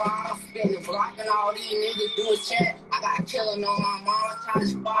 I swear I don't spin the block, and all these niggas do is chat. I got a killer on my mind. Trying to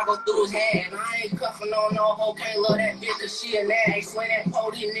spot, go through his head. And I ain't cuffing on no hoe, can't love that bitch, cause she a lad. Ain't swear that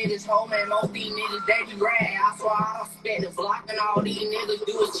pole, these niggas home, man. Most these niggas, they be rat. I swear I don't spin the block, and all these niggas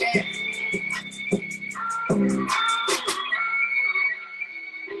do is chat.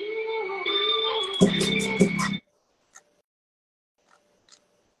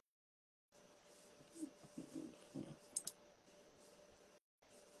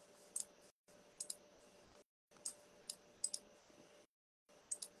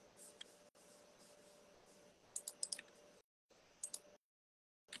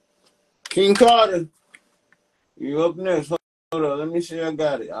 King Carter, you up next? Hold on, let me see. I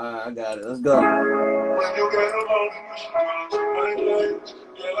got it. I got it. Let's go. When you get alone, you should run to my life.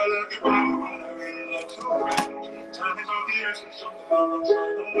 Girl, I love you, but I really love to wait. Time is of the essence, something I'm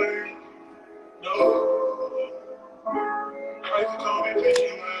trying away. No. I can come and pick you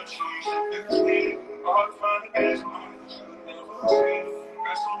up, show you something to see. All to find the best moments you'll never see.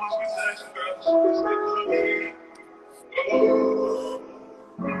 Got so much potential, girl, so much that could be. Oh.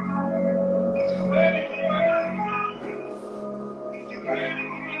 You ready? You ready?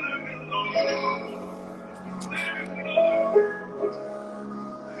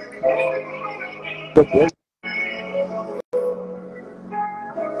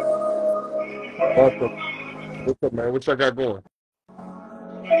 Awesome. What's up, man? What y'all got going?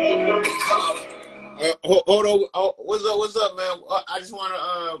 Hold on. Oh, what's up, man? I just want to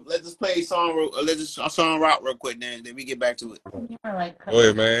let this play a song. Let this song rock real quick. Then we get back to it. Go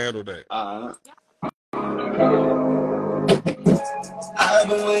ahead, man. Handle that. I've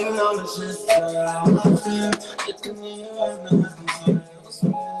been waiting on the shit to feel. It's the new I've been looking for it.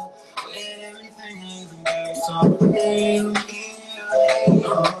 When everything is about something.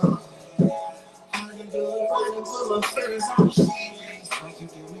 I can do it right and put my feelings on the sheet. I can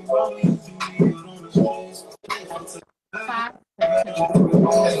do me wrong, you do me good on the streets.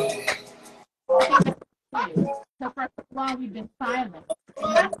 So first of all, we've been silent.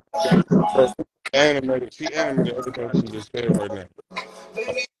 Animated. She animated everything she just said right now.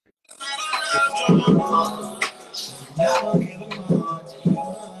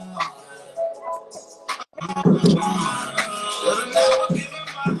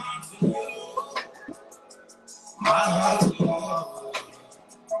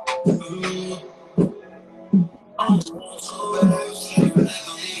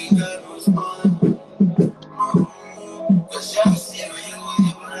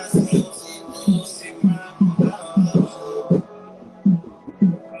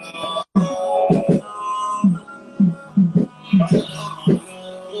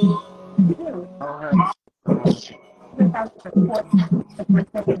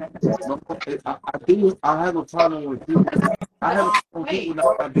 I have a problem with you. I have a problem with people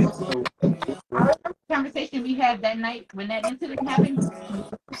not being so. I remember the conversation we had that night when that incident happened.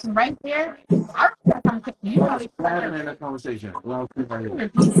 Right there, I remember that conversation. You probably having that conversation. Well,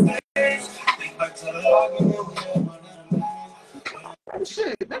 repeat it.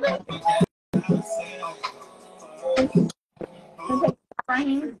 shit.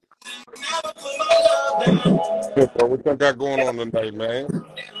 Yeah, bro, what y'all got going on tonight, man?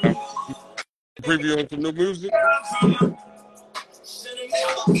 Previewing some new music?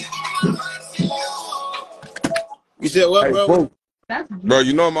 You said what, Hey, bro? Bro,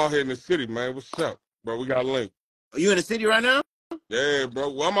 you know I'm out here in the city, man. What's up? Bro, we got a link. Are you in the city right now? Yeah, bro.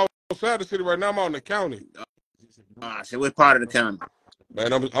 Well, I'm outside the city right now. I'm out in the county. So what part of the county?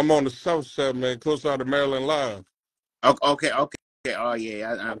 Man, I'm on the south side, man, close out to Maryland Live. Okay. Oh,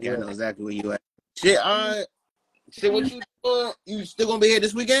 yeah. I know exactly where you at. Shit, what you doing? You still gonna be here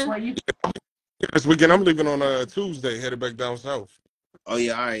this weekend? This weekend, I'm leaving on Tuesday, headed back down south. Oh,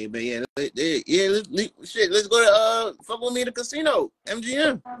 yeah, all right. But, yeah, let's go to, fuck with me at the casino,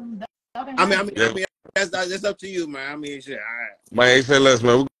 MGM. I mean, that's up to you, man. I mean, shit, all right. Man, ain't say less,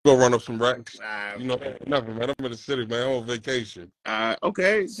 man. We go run up some racks. You know, nothing, man. I'm in the city, man. I'm on vacation.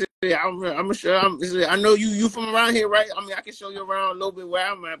 Okay. Shit, I'm sure. I know you from around here, right? I mean, I can show you around a little bit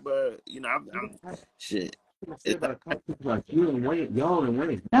where I'm at, but, you know, I'm shit. Like you and Wayne, y'all and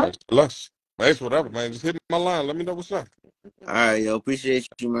Wayne. Less. It's whatever, man. Just hit my line. Let me know what's up. All right, yo, appreciate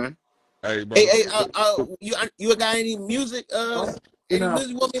you, man. Hey, bro. Hey, you got any music? Any music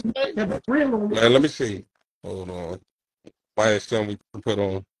you want me to play? Man, let me see. Hold on. Why is something we can put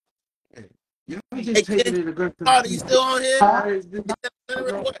on? Hey, Ken Carter, you still on here?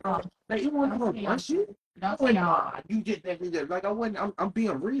 Like, you want to go rush you? Nah, you just like I wasn't. I'm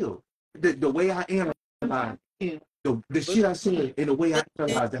being real. The way I analyze the shit I said and the way I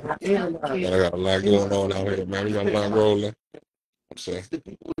analyze it. I got a lot going on out here, man. We got a lot rolling. I'm saying,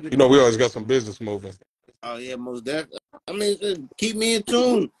 you know, we always got some business moving. Oh yeah, most definitely. I mean, keep me in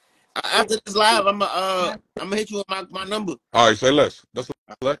tune. After this live, I'm gonna hit you with my number. All right, say less. That's a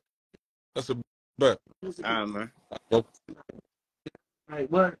bet. All right, man. All right,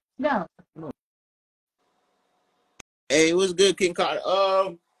 what? No. Hey, what's good, King Carter?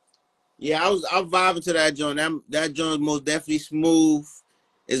 Yeah, I was vibing to that joint. That joint is most definitely smooth.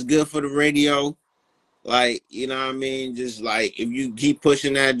 It's good for the radio. Like, you know what I mean? Just like if you keep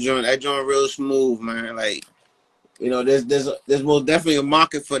pushing that joint real smooth, man. Like, you know, there's most definitely a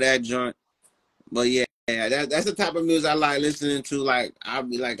market for that joint. But yeah, that's the type of music I like listening to. Like I'll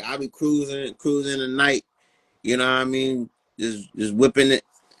be cruising the night. You know what I mean? Just whipping it.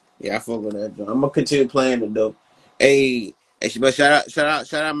 Yeah, I fuck with that joint. I'm gonna continue playing it though. Hey, but shout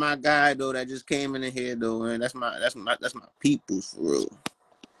out my guy though that just came in here though, man. That's my peoples for real.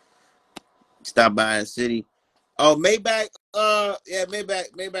 Stop by the city. Oh, Maybach, yeah,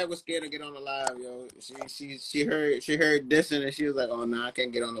 Maybach was scared to get on the live, yo. She heard dissing and she was like, oh no, I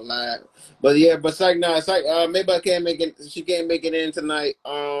can't get on the live. But yeah, but Maybach can't make it. She can't make it in tonight.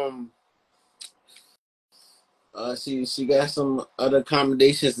 She got some other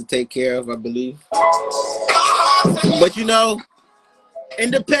accommodations to take care of, I believe. But you know,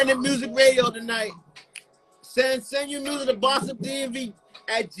 independent music radio tonight. Send your music to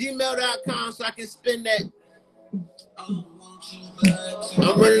bossupdmv@gmail.com so I can spin that. I'm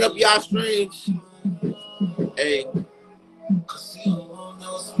running up y'all streams. Hey.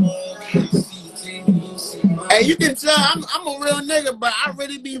 Hey, you can tell I'm a real nigga, bro. I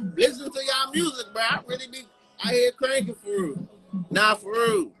really be listening to y'all music, bro. I really be out here cranking for real. Nah, for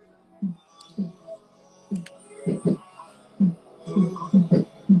real.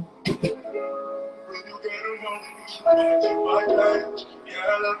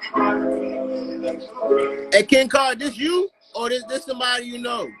 Hey, King Card, this you or this somebody you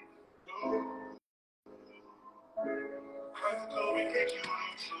know?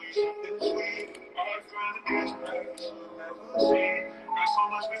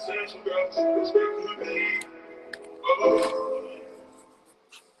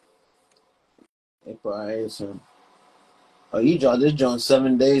 They probably ain't some. Oh, you dropped this joint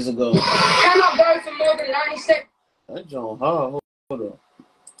 7 days ago. Can I go for more than 90 seconds? That joint hard. Hold up.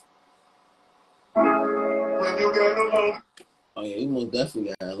 Oh yeah, you most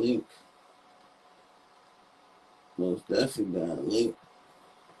definitely got a link. Most definitely got a link.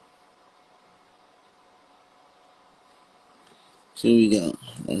 So we got.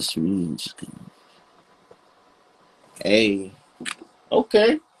 That's me. Hey.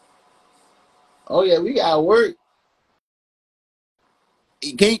 Okay. Oh yeah, we got work.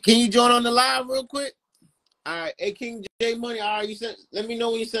 Can you join on the live real quick? All right. Hey, King J Money. All right, let me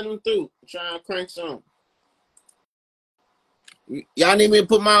know when you send them through. I'm trying to crank some. Y'all need me to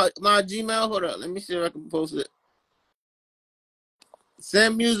put my Gmail? Hold up. Let me see if I can post it.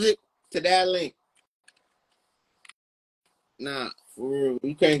 Send music to that link. Nah, for real.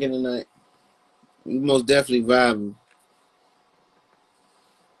 We cranking tonight. We most definitely vibing.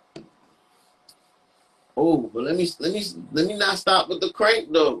 Oh, but let me not stop with the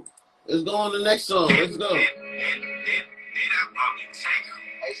crank though. Let's go on the next song. Let's go.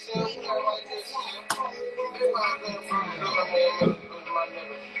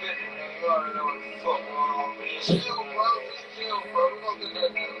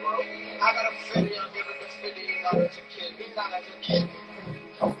 I got a 50, I'm giving the 50, he's not as a kid, he's not as a kid.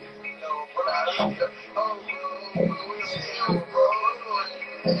 No, bro, I love you. Oh, bro,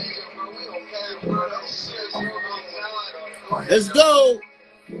 we don't care, bro, that's shit, Let's go.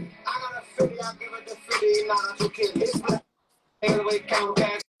 I got a 50, I'm giving the 50, he's not as a kid. He's not anyway, count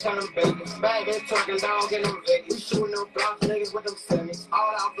cash, count them babies. Bag it, talking dog in them Vegas. We shooting them blocks, niggas with them semis. All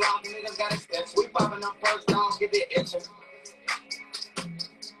our block niggas got a sketch. We popping up first down, get the itching.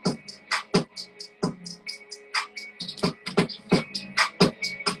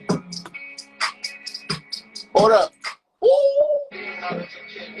 Hold up. Woo.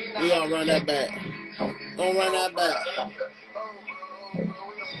 We gonna run that back. Don't run that back.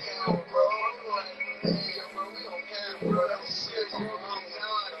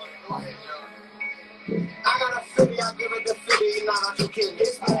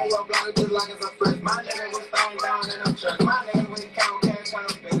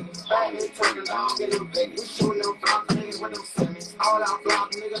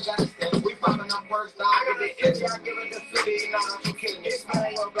 block, nigga got stand. We popping up first down. I got the itch, I give it the 50. Nah, you kidding me. It's my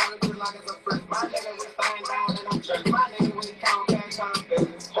little brother, just like it's a first. My nigga was flying down and I'm just. My nigga when he count cash on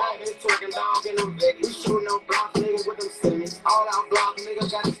business. Why they talking down, get them big. We shooting them block, nigga, with them semis. All out block,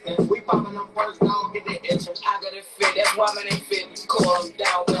 nigga got stand. We popping up first down, get the itch. I got it fit, that's why man ain't fit. Call them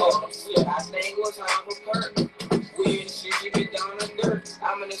down with all them slip. I think it was time for perk. We in the shit, you get down in the dirt.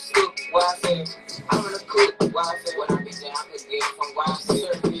 I'm in the stoop, why I say I'm in the coop, why I say when I be there, I could get from why I say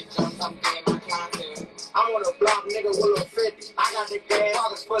certain jumps, I'm getting my content. I'm on a block, nigga, with a 50. I got the gas,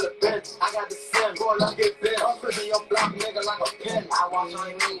 pockets full of bins. I got the sim, going up, get bent. I'm pushing your block, nigga, like a pin. I watch how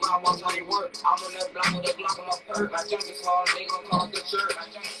they move, I watch how they work. I'm on that block with a block on my perk. My junk is hard, they gon' call it the church. My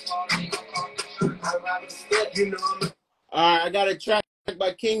junk is hard, they gon' call it the church. I ride with the stick, you know I'm. Alright, I got a track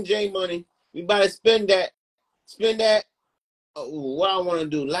by King J Money. We about to spin that. Spin that. Oh, what I want to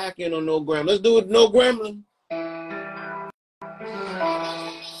do? Lacking or no gram? Let's do it. No grambling.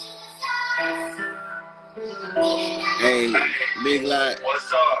 Hey, big lot.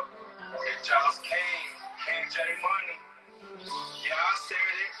 What's up? It's Charles King, King J Money. Yeah, I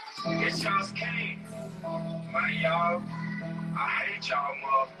said it. It's Charles King. Man, y'all, I hate y'all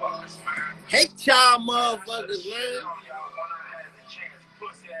motherfuckers, man. Hate y'all motherfuckers, man.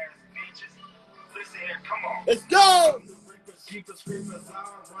 Come on. Let's go. Keepers, screamers,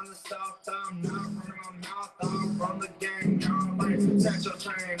 I run the south, I'm not running my mouth, I'm from the gang, y'all like catch your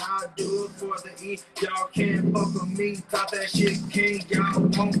train, I do it for the E, y'all can't fuck with me, talk that shit, king, y'all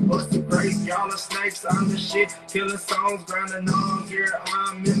won't bust the break, y'all are snakes, I'm the shit, killing songs, grinding on here,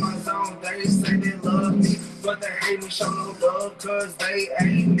 I'm in my zone, they say they love me, but they hate me, show no love, cause they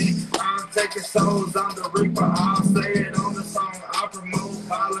ain't me, I'm taking souls, I'm the reaper, I'll say it on the song, I promote,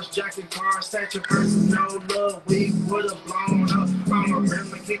 polish, jacket, car, set your person, no love, we would've blown up. I'm a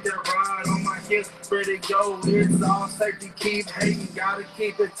rim and keep that ride on my hip, spread it go, it's all safety, keep hating, gotta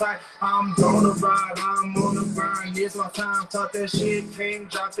keep it tight, I'm gonna ride, I'm on the grind, it's my time, talk that shit, king,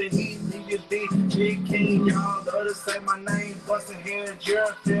 drop the heat, leave your beat, big king, y'all, the others say my name, bustin' here,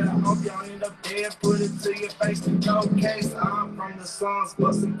 Gerald, I hope y'all end up dead, put it to your face, no case, I'm from the slums,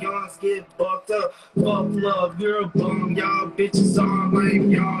 bustin' guns, get bucked up, fuck love, you're a bum, y'all bitches are lame,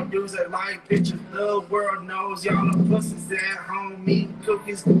 y'all dudes that like bitches, the world knows y'all are pussies at home, eating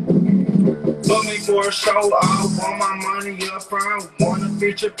cookies. Book me for a show, I want my money up front. Want a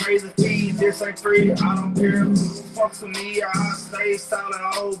feature, pay the fee, this ain't free. I don't care who fucks with me, I stay solid,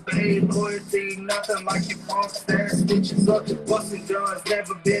 obey loyalty. Nothing like your punk stash, bitches up, busting guns,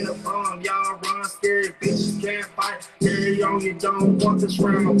 never been a bum. Y'all run scary, bitches can't fight. Carry on, you don't want this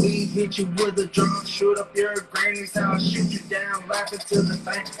round. We hit you with a drum, shoot up your granny's house, shoot you down, laughing till the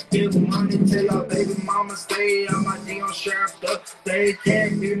bank. Give money till your baby mama stay on my Dion strapped up. They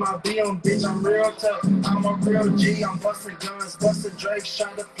can't be my BM, bitch, I'm real tough. I'm a real G, I'm busting guns, busting Drake,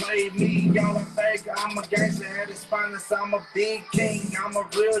 trying to play me. Y'all are fake, I'm a gangster at his finest, I'm a big king, I'm a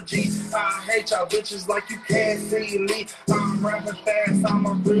real G. I hate y'all bitches like you can't see me. I'm rapping fast, I'm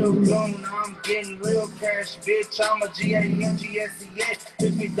a real goon, I'm getting real cash, bitch. I'm a G-A-N-G-S-E-A.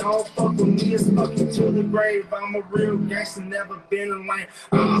 If you don't fuck with me, it's fuck you to the grave. I'm a real gangster, never been a lame.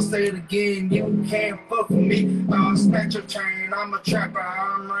 I'll say it again, you can't fuck with me. I'll snatch your chain, I'm a trapper,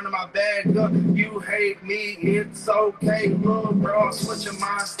 I'm running my bag up. You hate me, it's okay, little bro. I'm switching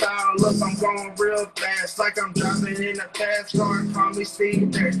my style up, I'm going real fast, like I'm driving in a fast car. Call me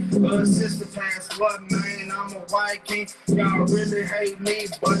Steve there, sister pass, what man? I'm a white king. Y'all really hate me,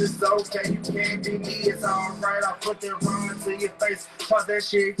 but it's okay. You can't be me, it's alright. I put that run to your face. Fuck that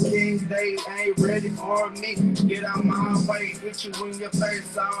shit, king. They ain't ready for me. Get out my way, hit you in your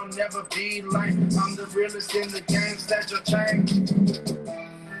face. I'll never be late. I'm the realest in the game. Set your chain.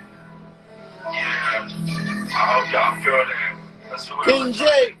 Yeah, I hope y'all feel that. That's what King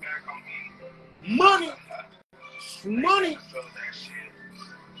J Money. Money.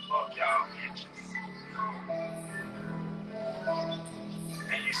 Fuck y'all bitches.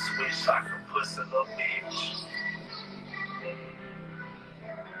 And you switch like a pussy little bitch.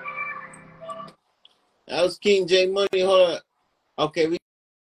 That was King J Money. Hold up. Okay, we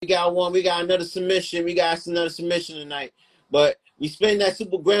got one. We got another submission. We got another submission tonight. But we spin that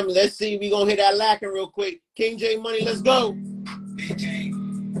super gremlin. Let's see. We gonna hit that lacking real quick. King J Money, let's go.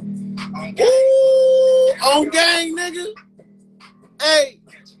 Ooh, on gang, nigga. Hey.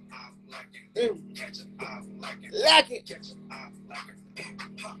 Lacking.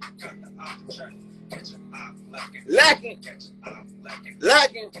 Lacking.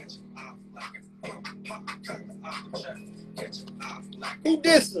 Lacking. Who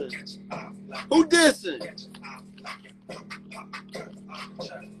dissing? Who dissing?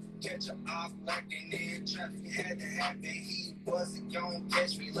 Catch a op like in traffic, had to have the heat was it gon'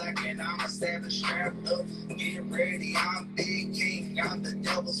 catch me lacking? I'ma stab and strap up. Get ready, I'm Big King. I'm the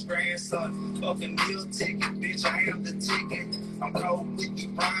devil's grandson. Fucking meal ticket, bitch, I am the ticket. I'm cold with the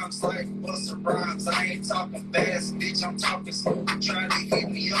rhymes like Busta Rhymes. I ain't talking fast, bitch, I'm talking slow. Try to hit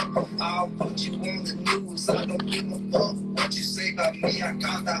me up, I'll put you on the news. I don't give a fuck what you say about me. I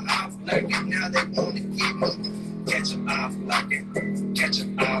got the off like it, now they wanna get me. Catch 'em off like it, catch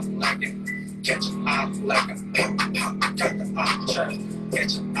 'em off like it. Catch 'em off like a pop, pop, got the off track.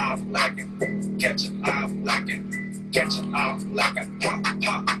 Catch 'em off like it, catch 'em off like it. Catch 'em off like a pop,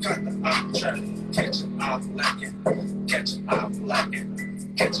 pop, got the off track. Catch 'em off like it, catch 'em off like it.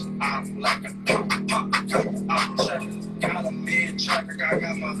 Catch 'em off like a pop, pop, got the off track. Got a mid-tracker, I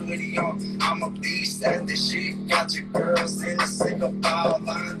got my hoodie on. I'm a beast at this shit. Got your girls in a single ball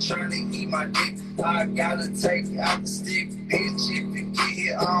line trying to eat my dick. I gotta take out the stick, bitch. If you get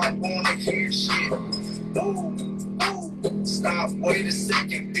here, I don't wanna hear shit. Ooh, ooh. Stop, wait a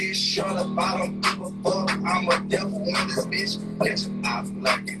second, bitch. Shut up, I don't give a fuck. I'm a devil on this bitch. Catch 'em off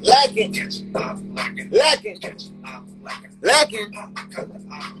like it. Like it. Catch 'em off like it. Like it. Catch 'em off like it. Like it. Cut the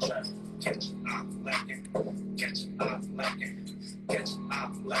off track. Catch 'em off like it. Catch 'em off like it. Catch 'em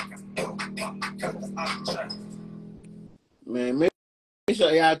off like it. Pop, pop, cut the off track. Man, make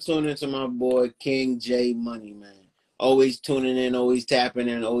sure y'all tune into my boy King J Money, man. Always tuning in, always tapping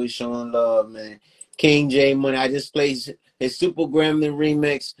in, always showing love, man. King J Money. I just played his Super Gremlin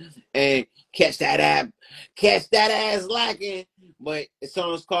remix and catch that ass lacking. But the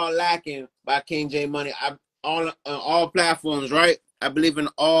song's called Lacking by King J Money. On all platforms, right? I believe in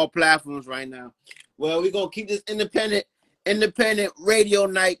all platforms right now. Well, we're gonna keep this independent radio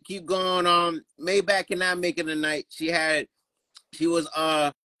night keep going on. Maybach cannot make it tonight. She was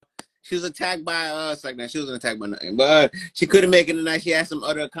attacked by us like that. She wasn't attacked by nothing, but she couldn't make it tonight. She had some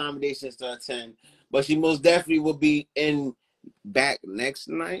other accommodations to attend, but she most definitely will be in back next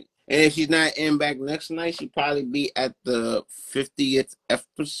night. And if she's not in back next night, she'll probably be at the 50th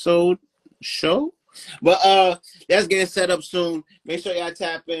episode show. But that's getting set up soon. Make sure y'all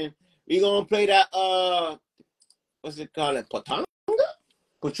tap in. We gonna play that what's it called? Patanga?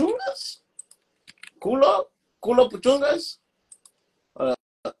 Puchungas? Culo Puchungas?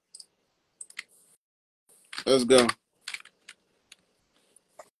 Let's go.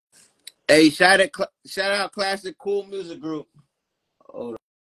 Hey, shout out Classic Cool Music Group. Hold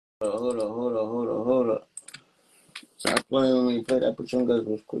up. Stop playing when you play that Puchungas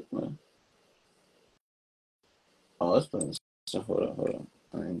real quick, man. Oh, it's playing stuff. Hold on.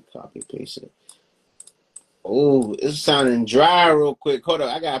 I ain't copy paste it. Oh, it's sounding dry real quick. Hold on.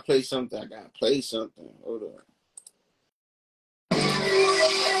 I gotta play something. Hold on.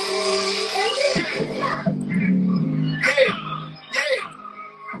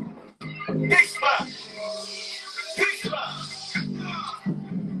 Big spot.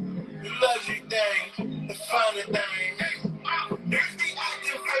 The luxury thing, the finer thing.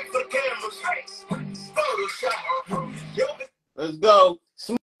 For cameras. Photoshop. Let's go.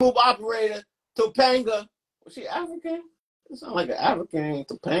 Smooth operator, Topanga. Was she African? It sounds like an African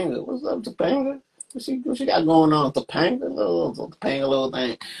Topanga. What's up, Topanga? What she got going on? Topanga? Little Topanga little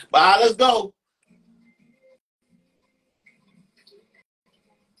thing. But let's go.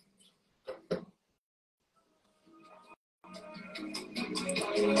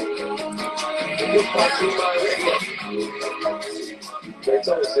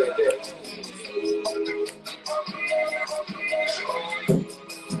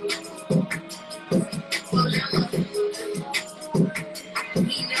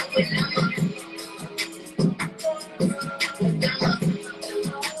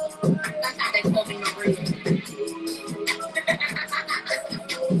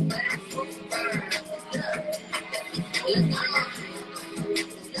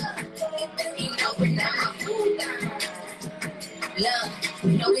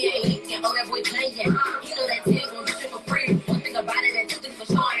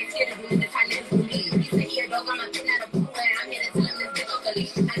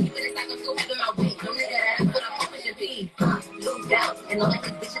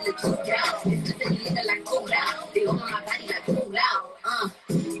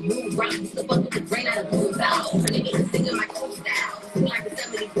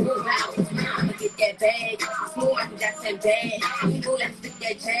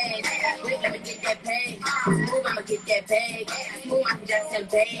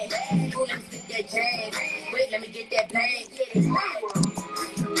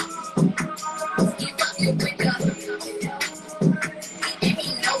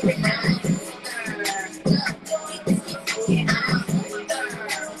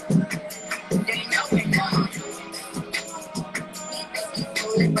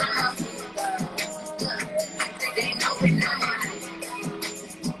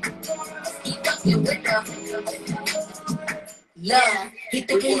 Yeah, he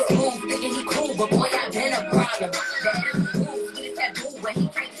think he's smooth, thinking he cool, but boy, I've been a problem. That move with that boo, but he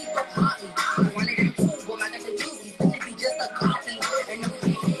can't keep a party. One of them cool, but I got the juicy, but be just a coffee. And no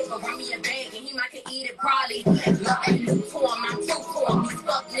hit, but run me a bag, and he might can eat it probably. Love that new form, I'm too cool. These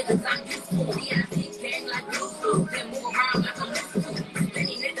fuck niggas, I'm used to. VIP gang like blue, then move around like a loose.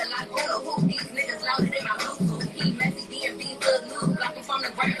 Many niggas like hula hoop, these niggas louder than my Bluetooth. He messy, DMV, good news, blocking from the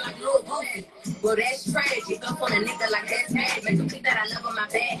ground like Lil Boosie. Well, that's tragic. Up on a nigga like that's mad. Make him think that I love him, my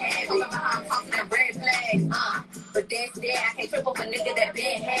bad habit. Remember how I'm talking that red flag, but that's that. I can't trip up a nigga that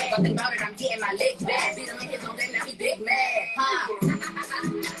been had. But think about it, I'm getting my legs back. Beat him in his own game, now he big mad,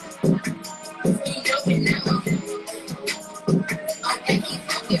 He joking now. Okay, he's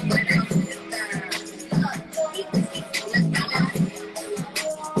fucking with him.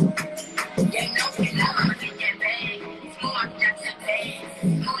 Ain't no kid now, I'ma get that bag. Move, I'ma get that bag.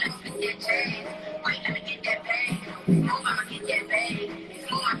 Move, let's get that bag. Wait, let me get that bag. Move, I'ma get that bag.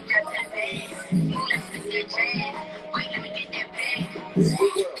 Move, I'ma get that bag. Move, let's get that bag. Wait, let me get that bag.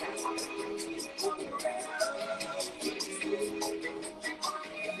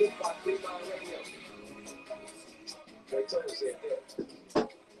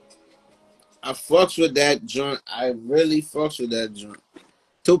 I fucks with that joint. I really fucks with that joint.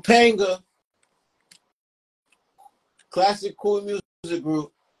 Topanga, classic cool music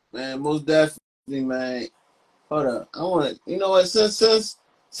group, man. Most definitely, man. Hold up, I want to. You know what? Since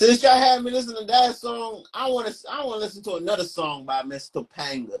y'all had me listen to that song, I want to listen to another song by Miss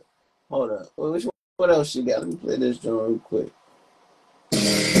Topanga. Hold up, what else she got? Let me play this joint real quick.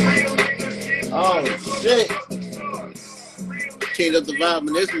 Oh shit! Change up the vibe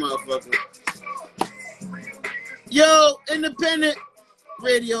in this motherfucker. Yo, independent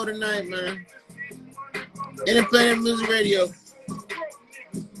radio tonight, man. Independent music radio.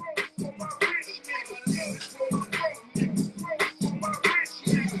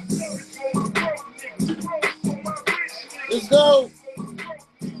 Let's go.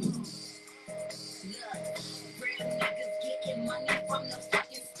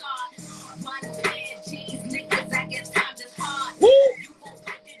 Woo.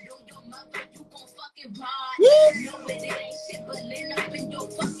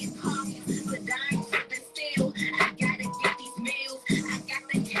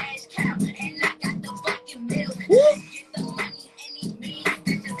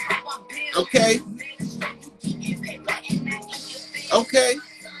 Okay. Okay.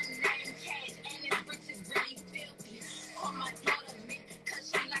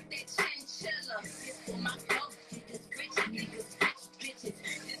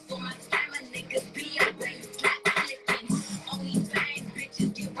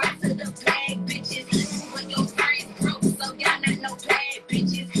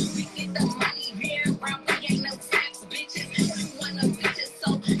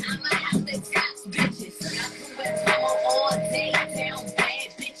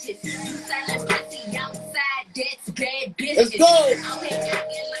 Let's go.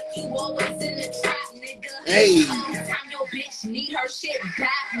 Hey. Your bitch need her shit back,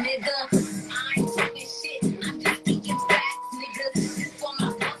 nigga. I ain't talking shit. I'm just speaking facts, nigga. This for my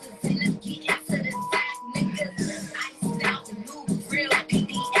brothers and let's get into the sack, nigga. Iced out, new real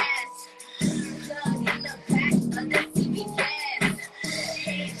PDS. Plug in the back of the CBS.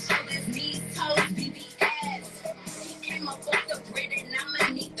 Head, shoulders, knees, toes, BBS. He came up off the grid and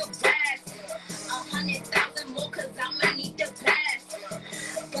I'ma need the rest. 100,000 more cause I'ma need the best.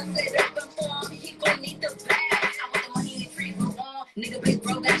 Bust it up and form, he gon' need the best. Nigga, big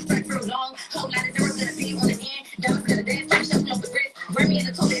bro, got straight through long. Whole lot of zeros gonna be on the end. Diamonds gonna dance, I'm shuffling off the wrist. Remy in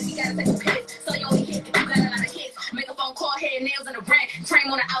the toilet, we gotta take a piss. So you only hit if you got a lot of hits. Make a phone call, head nails in the rent. Frame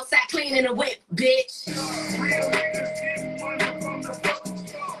on the outside, clean in the whip, bitch.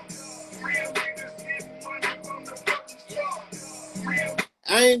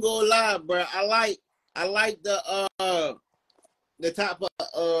 I ain't gonna lie, bro. I like the type of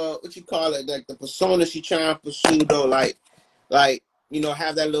what you call it, like the persona she trying to pursue though, like you know,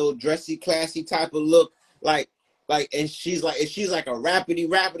 have that little dressy, classy type of look, like and she's like a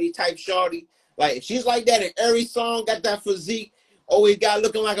rapidy type shorty, like if she's like that in every song, got that physique, always got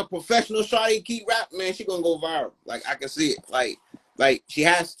looking like a professional shorty, keep rapping, man, she gonna go viral. Like I can see it, like she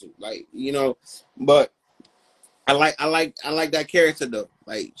has to, like, you know, but I like that character though.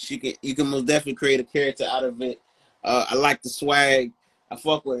 Like you can most definitely create a character out of it. I like the swag. I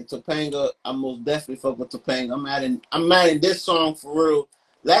fuck with it. Topanga. I most definitely fuck with Topanga. I'm adding this song for real.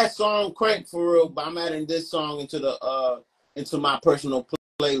 Last song crank for real, but I'm adding this song into my personal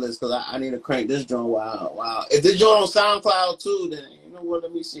playlist because I need to crank this joint while. If this joint on SoundCloud too, then you know what?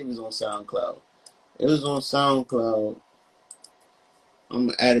 Let me see if it's on SoundCloud. It was on SoundCloud. I'm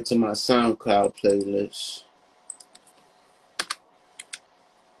gonna add it to my SoundCloud playlist.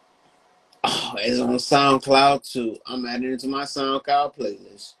 Oh, it's on SoundCloud too. I'm adding it to my SoundCloud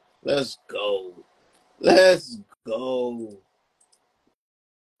playlist. Let's go. Let's go.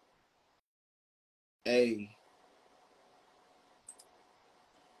 Hey.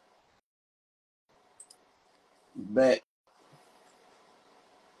 Bet.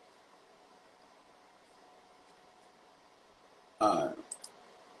 Alright.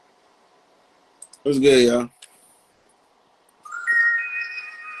 What's good, y'all?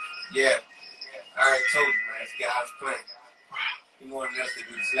 Yeah. I already told you, man. This guy's playing. He wanted us to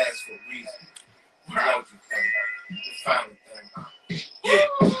do this last for a reason. You know what you think. The final thing. Yeah.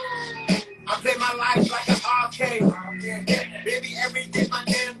 I play my life like an arcade. Yeah. Baby, every day my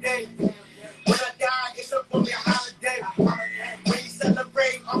damn day. When I die, it's up for me a holiday. When you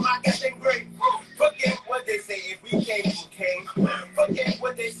celebrate, oh my God, then great. Forget what they say if we came, we came. Forget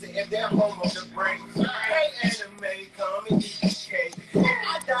what they say if they're home on the brain. Hey, anime, come and eat the cake.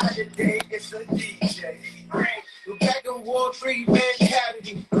 I die today, it's a DJ. We're back in War 3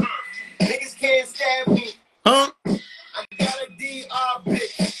 mentality. Niggas can't stab me. Huh? I got a DR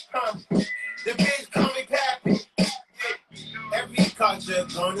bitch. The bitch call me Pappy. Every culture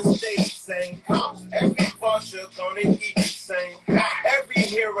gonna stay the same. Every culture gonna eat the same. Every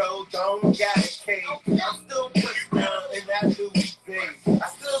hero don't got a cave. I'm still pushed down in that Louis V. I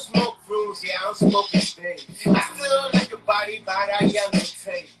still smoke fruits, yeah, I'm smoking things. I still like a body by that yellow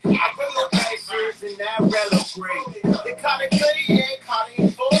tape. I bring the ices in that yellow gray. They call it goodie, yeah, call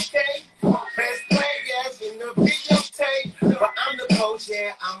it 4K. Best players in the videotape. But I'm the coach,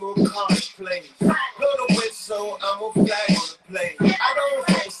 yeah, I'm gonna call it play. Blow the whistle, I'm gonna flag on the play. I don't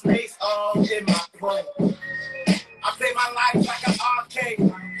have snakes all in my plane. I play my life like an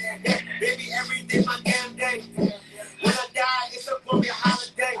arcade. Yeah, baby, every day my damn day. When I die, it's up for me a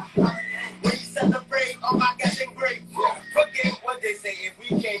holiday. When you celebrate, oh my God, then great. Forget what they say if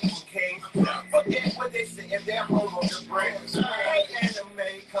we came, we came. Forget what they say if they're home on the brain. Hey,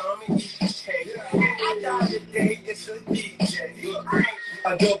 anime, come and eat the cake. I die today, it's a DJ.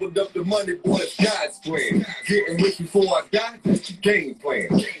 I doubled up the money, boy, it's God's plan. Getting rich before I die, that's the game plan.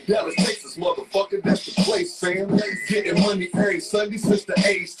 Dallas, Texas, motherfucker, that's the place, fam. Getting money every Sunday since the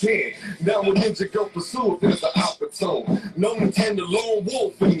age 10. Now a ninja go pursue if there's an opportune. Known to turn the lone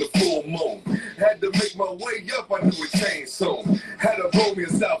wolf in the full moon. Had to make my way up, I knew it changed soon. Had a roll me in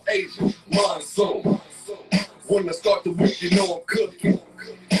South Asia, monsoon. When I start the week, you know I'm cooking.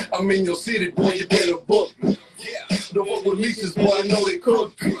 I'm in your city, boy, you better book me. Yeah, the fuck with leeches, boy, I know they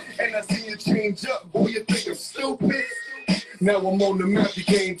cook. And I seen you change up, boy, you think I'm stupid? Now I'm on the map, you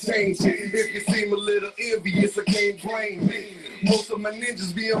can't change it. If you seem a little envious, I can't blame it. Most of my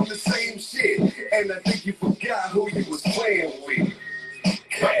ninjas be on the same shit. And I think you forgot who you was playing with. I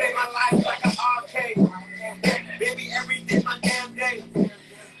play my life like an arcade. Yeah, baby, every day my damn day.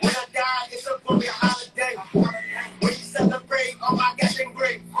 When I die, it's up for me a holiday. When you celebrate, oh my God, then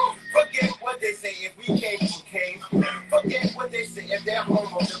great. Forget what they say if we came, we came. Forget what they say if they're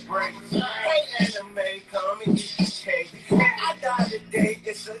home on the brain. Hey, anime, come and eat the cake. I die today,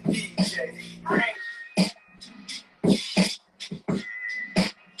 it's a DJ.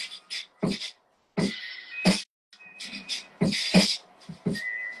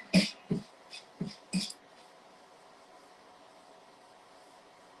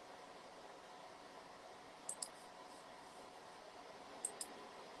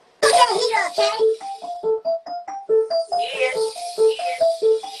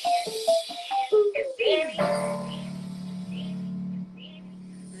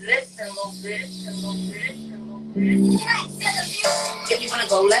 If you wanna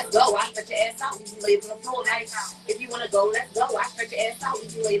go, let's go. I stretch your ass out. We can lay on the floor like. If you wanna go, let's go. I stretch your ass out. We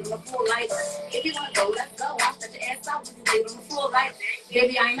can lay on the floor like. If you wanna go, let's go. I stretch your ass out. We can lay on the floor like.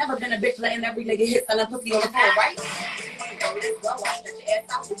 Baby, I ain't never been a bitch letting every nigga hit selling pussy on the floor, right? If you wanna go, let's go. I stretch your ass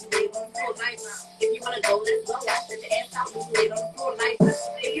out. We can lay on the floor like. If you wanna go, let's go. I stretch your ass out. We can lay on the floor like.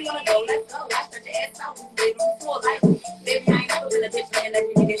 If you wanna go, let's go. I stretch your ass out. We can lay on the floor like. Baby, I ain't never been a bitch letting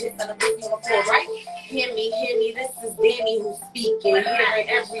every nigga hit selling pussy on the floor, right? Hear me, this is Danny who's speaking. Hearing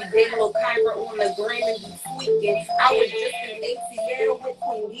every day, Lil Kyra on the gram and be tweaking. I was just in ATL with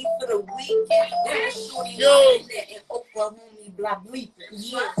Queen D for the weekend. Then a shorty like that in Oklahoma, blah bleeping.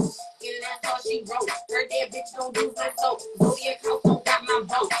 Yeah, and that's all she wrote. Heard that bitch don't use her soap. Zodiac house don't got my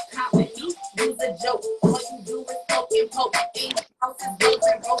vote. Cop with me, use a joke. All you do is poke and poke. Ain't house is built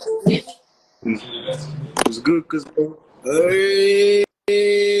and broke. Let me. It's good, cause hey.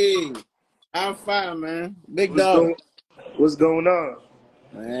 I'm fine, man. Big What's dog. going What's going on?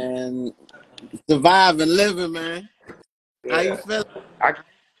 Man, surviving, living, man. How you Yeah, feeling? I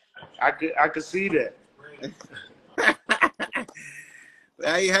I could see that.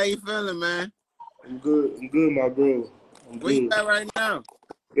 How you feeling, man? I'm good. I'm good, my bro. I'm Where you good. at right now?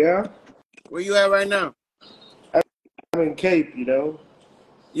 Yeah, Where you at right now? I'm in Cape. You know.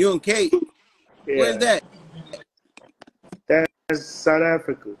 You in Cape. Where's Yeah, that? that's South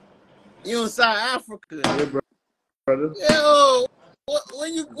Africa. You in South Africa. Yeah, brother. Yo,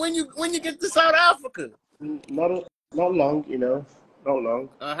 when you get to South Africa? Not not long. You know. Not long.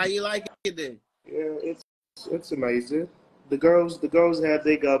 How you like it there? Yeah, it's amazing. The girls have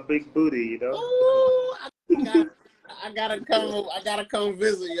they got big booty. You know. Oh, I gotta come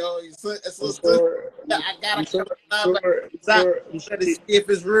visit, yo. I'm So, sure. I I'm gotta sure. come I'm down back sure. I'm to South sure. I'm sure. Africa to see if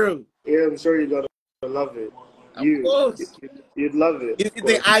it's real. Yeah, I'm sure you're gonna love it. Of course. You'd love it, You of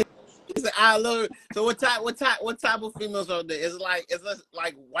think course. I love it. So what type of females are there? Is it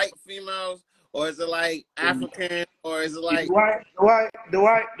like white females, or is it like African, or is it The like,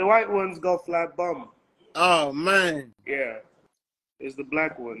 white ones got flat bum. oh man, Yeah, it's the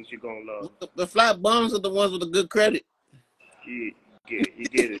black ones you're gonna love. the flat bums are the ones with the good credit. You get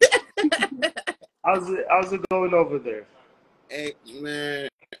it. How's it going over there? Hey man,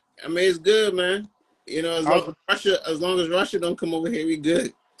 I mean it's good, man. You know, How's the, as long as Russia don't come over here, we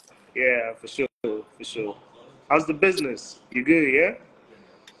good. yeah, for sure. How's the business? You good, yeah?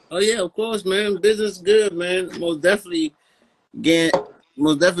 Oh yeah, of course, man. Business good, man. Most definitely been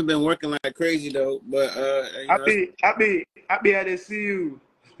working like crazy though. But Happy I didn't see you.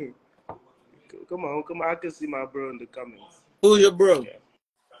 Come on. I can see my bro in the comments. who's your bro?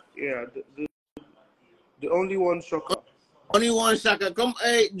 Yeah, the only one shocker. Only one Shaka. Come,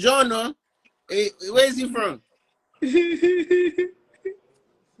 hey, Jonah. Hey, where is he from?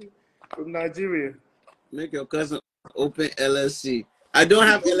 From Nigeria. Make your cousin open LSC. I don't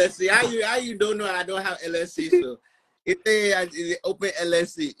have LSC. How you don't know I don't have LSC? So if they open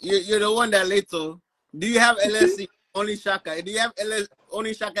LSC, you're the one that little. Do you have LSC? Only Shaka. Do you have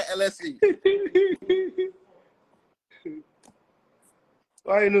only Shaka LSC?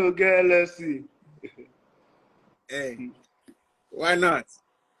 Why you know get LSC? Hey, why not?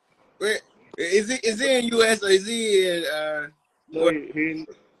 Where is he in US or is he in No, he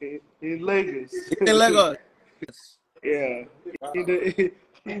in Lagos. in Lagos? Yeah, in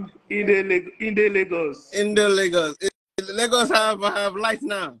the Lagos. In the Lagos. Lagos have lights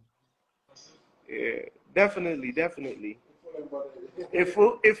now. Yeah, definitely.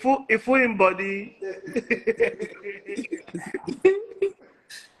 If we embody.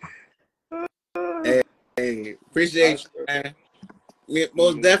 Hey, appreciate you, man.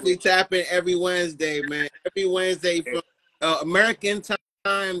 Most definitely tap in every Wednesday, man. Every Wednesday from American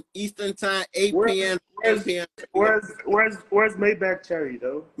time, Eastern time, 8 p.m. 10 p.m. Where's Maybach Cherry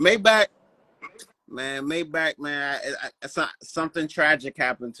though? Maybach, man. Something tragic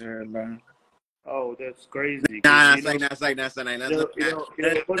happened to her, man. Oh, that's crazy. Nah, that's like nothing happened.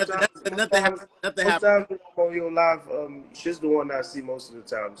 Nothing Most happened. times on your live, she's the one I see most of the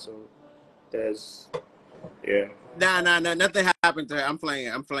time. So there's, yeah. Nah, nothing happened to her. I'm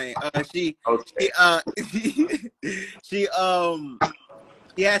playing. She she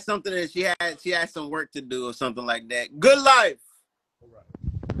had something that she had some work to do or something like that. Good life.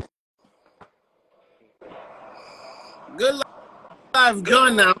 Good life,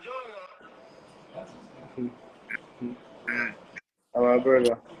 John. Now, My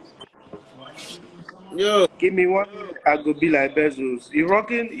brother. yo, Give me one. I could be like Bezos. You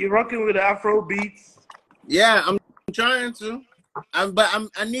rocking with the Afro beats? yeah, I'm trying to. I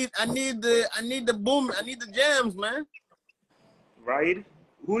need the boom. I need the jams, man. Right?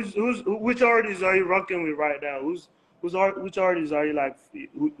 Which artists are you rocking with right now? Which artists are you like?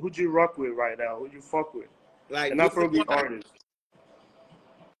 Who'd you rock with right now? Who you fuck with? Like An music Afrobeat wise, artist.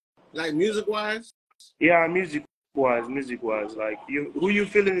 like music wise. Yeah, music wise. Like who you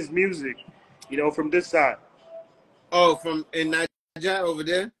feeling his music? You know, from this side. Oh, from in Nigeria over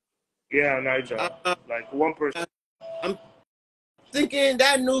there. Yeah, Niger. Like one person. I'm thinking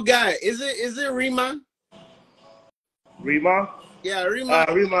that new guy. Is it Rima? Rima? Yeah, Rima.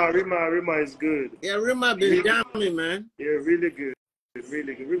 Rima is good. Yeah, Rima been jamming, man. Yeah, really good.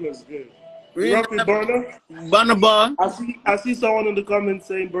 Really good. Rima's good. You Rima, rock with Burner? Burna Boy. I see someone in the comments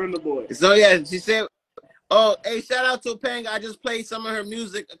saying Burner Boy. So yeah, she said, "Oh, hey, shout out to Panga. I just played some of her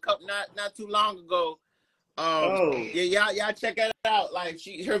music not too long ago. Yeah, y'all check it out. Like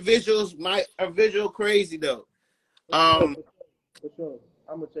her visual crazy though. For sure.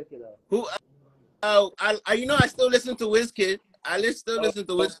 I'm gonna check it out. Who? I still listen to Wizkid. still listen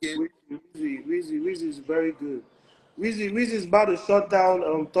to Wizkid. Weezy is very good. Weezy is about to shut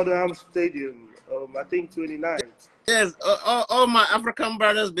down Tottenham Stadium. I think 29. Yes, all my African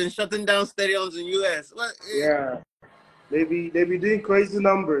brothers been shutting down stadiums in US. What? Yeah, they be doing crazy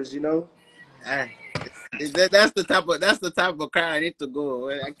numbers, you know. That's the type of car I need to go.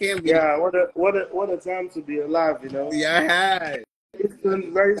 I can't be. Yeah, what a time to be alive, you know. Yeah.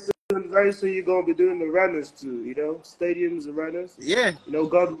 Very soon you're gonna be doing the runners too, you know, stadiums and runners. Yeah. You know,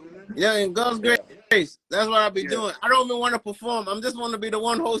 God willing. Yeah, in God's Yeah. grace. That's what I'll be doing. I don't even want to perform. I'm just want to be the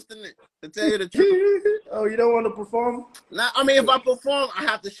one hosting it, to tell you the truth. Oh, you don't want to perform? Now, I mean, if I perform, I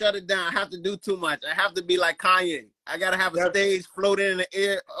have to shut it down. I have to do too much. I have to be like Kanye. I got to have a stage floating in the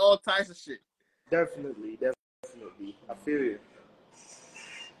air, all types of shit. Definitely. I feel you.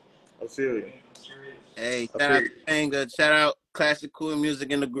 Hey, shout out to Panga. Shout out Classic Cool Music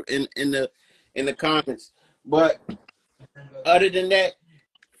in the comments. But other than that,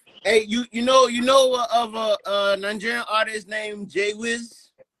 hey, you know of a Nigerian artist named Jay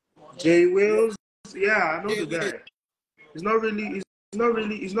Wiz? Jay Wills? Yeah, I know the guy. He's not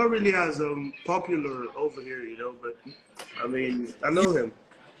really as popular over here, you know, but I mean, I know him.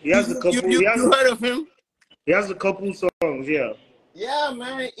 He has a couple. You heard of him? He has a couple songs, yeah. Yeah,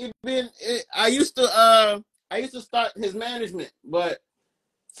 man. I used to start his management, but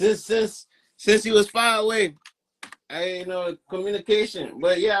since he was far away, I ain't know communication.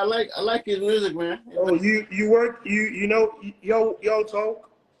 But yeah, I like his music, man. Oh, you know yo talk?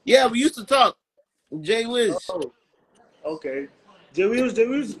 Yeah, we used to talk. Jay Wiz. Oh, okay. Jay Wiz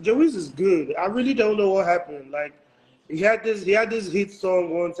is good. I really don't know what happened. Like he had this hit song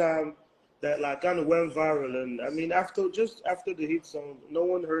one time that like kind of went viral, and I mean after the hit song, no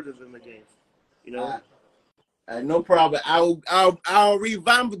one heard of him again. You know. No problem. I'll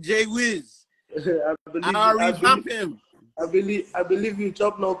revamp Jay Wiz. I'll revamp him. I believe you,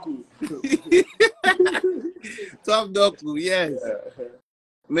 Top Noku. Top Noku, yes.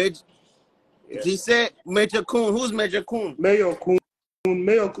 Yeah. He said Major Kun. Who's Major Kun? Mayor Kun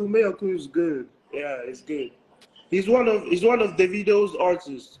is good. Yeah, it's good. He's one of Davido's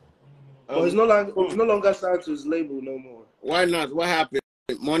artists. But he's no longer signed to his label no more. Why not? What happened?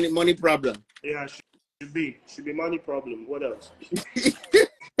 Money problem. Yeah, should be money problem. What else?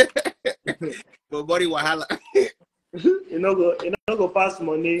 But body wahala. You know go pass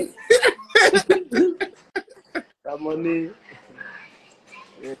money. That money.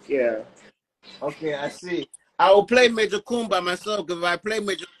 Yeah. Okay, I see. I will play Major Kun by myself, because if I play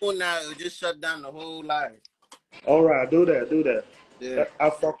Major Kun now, it'll just shut down the whole live. All right, do that. Yeah.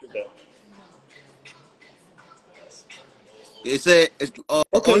 I'll fuck with that. He said,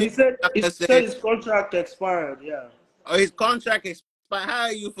 okay, he said his contract expired, yeah. Oh, his contract expired. How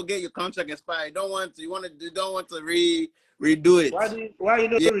you forget your contract expired? You don't want to redo it. Why you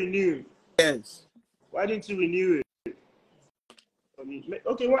not renew? Yes. Why didn't you renew it? I mean,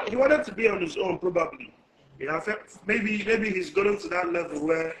 okay, he wanted to be on his own, probably. You know, maybe he's gotten to that level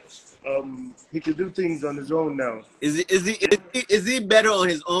where he can do things on his own now. Is he better on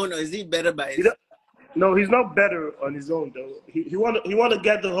his own, or is he better by his? No, he's not better on his own though. He want to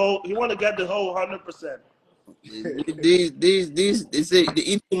get the whole 100%. These they say they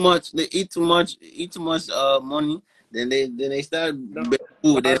eat too much. They eat too much money. Then they start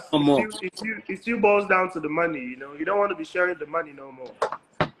food. There's no more. It still boils down to the money. You know, you don't want to be sharing the money no more.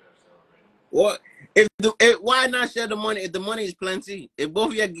 What why not share the money if the money is plenty? If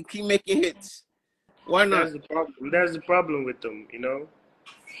both of you keep making hits, why not? That's the problem with them. You know,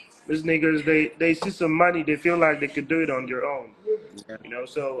 these niggas they see some money, they feel like they could do it on their own. Yeah. You know,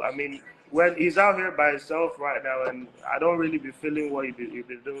 so I mean, when he's out here by himself right now, and I don't really be feeling what he's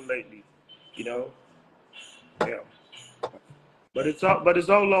been doing lately. You know, yeah. But it's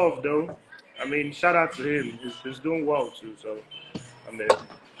all love though. I mean, shout out to him. He's doing well too. So, I mean,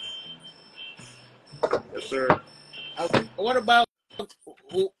 yes sir. What about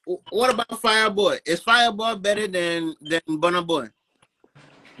Fireboy? Is Fireboy better than Burna Boy?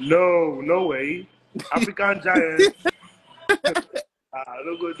 No way. African Giant.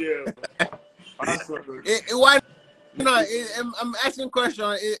 Don't go there. Why? No, I'm asking a question.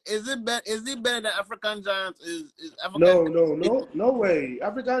 Is it better than African Giants? Is African No way.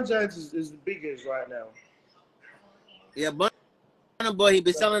 African Giants is the biggest right now. Yeah, Burna Boy, he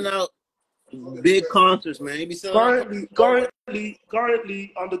be selling out big concerts, man. He be selling currently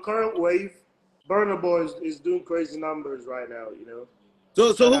on the current wave, Burna Boy is doing crazy numbers right now. You know.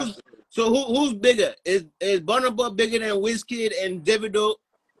 So who's bigger? Is Burna Boy bigger than Wizkid and Davido?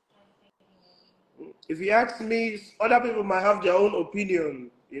 If you ask me, other people might have their own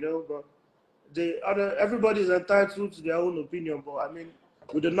opinion, you know, but everybody's entitled to their own opinion, but I mean,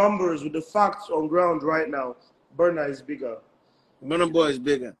 with the numbers, with the facts on ground right now, Burna is bigger. Burna Boy is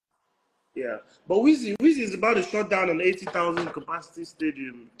bigger. Yeah, but Weezy is about to shut down an 80,000 capacity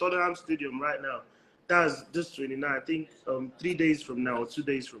stadium, Tottenham Stadium, right now. That's this 29, I think, 3 days from now or 2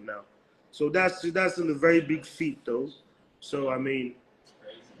 days from now. So that's still a very big feat, though. So I mean,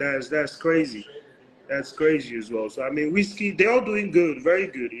 that's crazy. That's crazy as well. So I mean, Whiskey, they're all doing good, very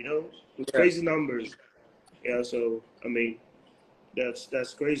good, you know, with Yeah. crazy numbers. Yeah. So I mean,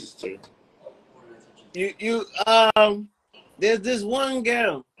 that's crazy still. There's this one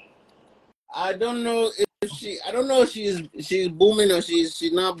girl. I don't know if she's booming or she's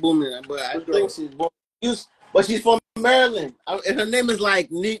not booming, but I think she's booming. But she's from Maryland. Her name is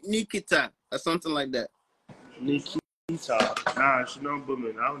like Nikita or something like that. Nikita. Nah, she's not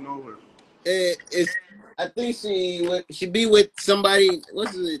booming. I don't know her. I think she be with somebody.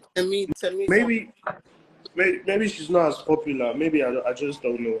 What's it? Temi. Maybe she's not as popular. Maybe I just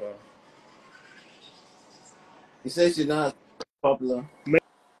don't know her. You say she's not as popular.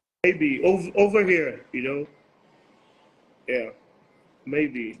 Maybe over here, you know. Yeah,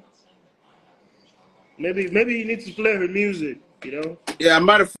 maybe you need to play her music, you know. Yeah, I'm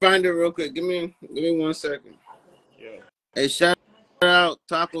about to find her real quick. Give me 1 second. Yeah. Hey, shout out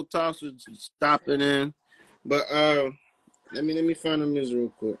Taco Talks for stopping in, but let me find her music real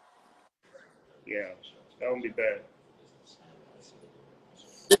quick. Yeah, that won't be bad.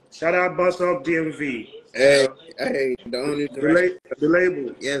 Shout out Bust Up DMV. Hey, the only the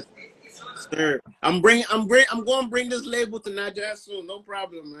label. Yes, sir. I'm going to bring this label to Nigeria soon. No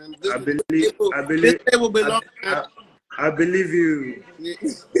problem, man. This label belongs. I believe you.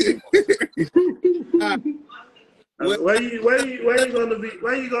 Where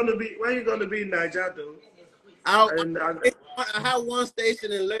you gonna be in Nigeria though? I have one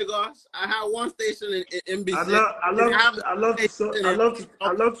station in Lagos. I have one station in NBC. I love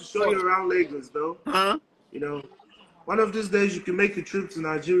to show you around Lagos though. Huh? You know, one of these days you can make a trip to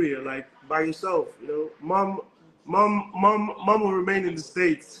Nigeria like by yourself. You know, mom will remain in the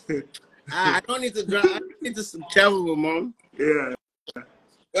States. I don't need to drive. I need to travel with mom. Yeah.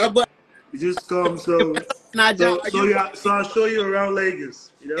 But you just come so I'll show you around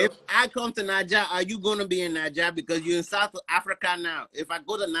Lagos. You know, if I come to Nigeria, are you gonna be in Nigeria because you're in South Africa now? If I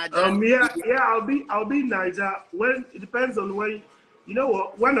go to Nigeria, I'll be in Nigeria. When it depends on when. You know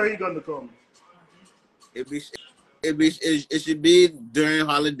what? When are you gonna come? It should be during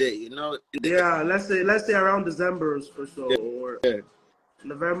holiday. You know. Yeah, let's say around December or so, or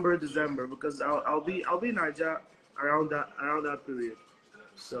November, December, because I'll be in Nigeria around that period.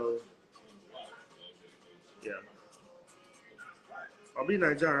 So yeah, I'll be in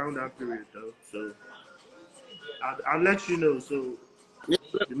Nigeria around that period though. So I'll let you know. So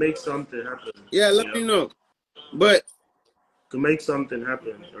to make something happen. Yeah, let me know. But to make something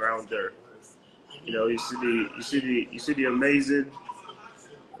happen around there, you know, you see the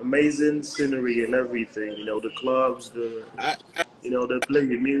amazing scenery and everything. You know, the clubs, you know, they play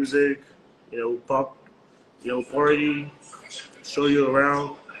your music. You know, pop, you know, party, show you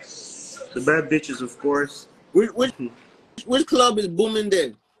around. The bad bitches, of course. Which club is booming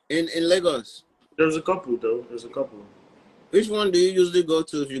there in Lagos? There's a couple though. There's a couple. Which one do you usually go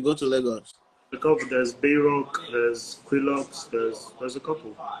to if you go to Lagos? A couple. There's Bayrock. There's Quillox. There's a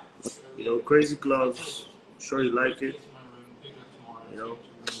couple. You know, crazy clubs. I'm sure you like it. You know,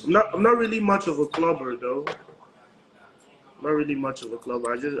 I'm not really much of a clubber though. I'm not really much of a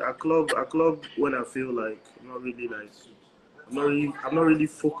clubber. I club when I feel like. I'm not really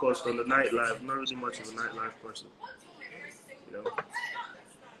focused on the nightlife. I'm not really much of a nightlife person. You know.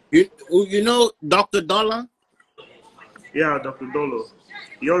 You know Dr. Dollar? Yeah, Dr. Dollar.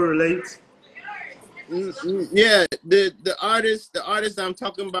 You're relate? Yeah, the artist I'm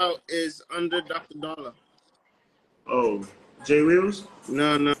talking about is under Dr. Dollar. Oh, J Wheels?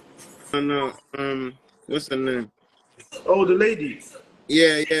 No. What's her name? Oh, the lady.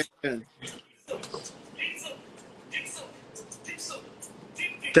 Yeah.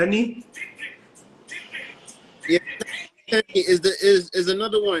 Tenny? Yeah, Tenny is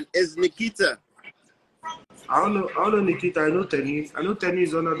another one. Is Nikita. I don't know Nikita. I know Tenny. I know Tenny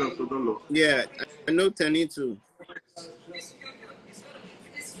is under Dr. Dollar. Yeah, I know Tenny too.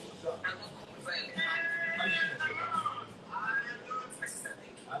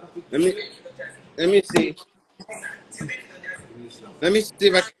 Let me see. Let me see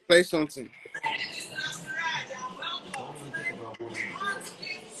if I can play something.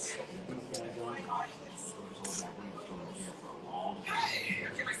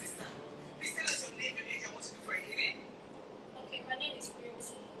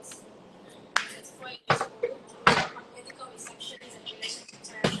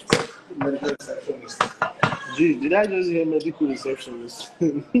 Medical receptionist. Gee, did I just hear medical receptionist?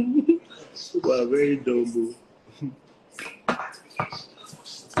 Wow, very dumb.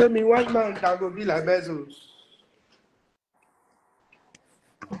 Tell me, white man can go be like Bezos.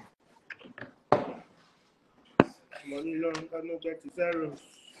 Money long, can no get his arrows.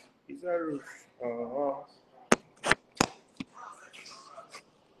 His arrows.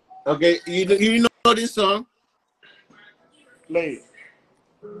 Okay, you know this song? Play it.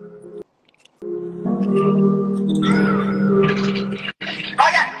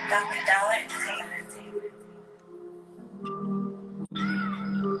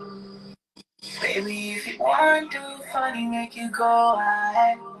 Baby, if you want to funny, make you go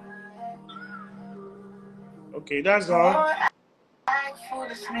high. Okay, that's all.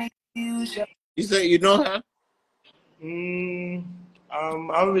 You say you know her?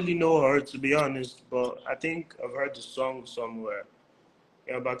 I don't really know her, to be honest, but I think I've heard the song somewhere.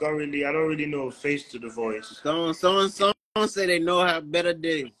 Yeah, but I don't really know her face to the voice. Someone say they know her better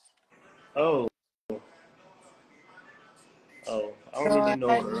days. Oh, I don't really know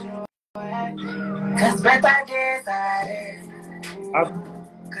her.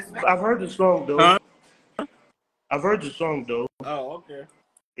 I've heard the song though. Huh? I've heard the song though. Oh, okay.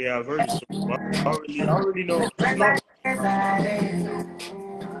 Yeah, I've heard the song. But I don't really know. She's not.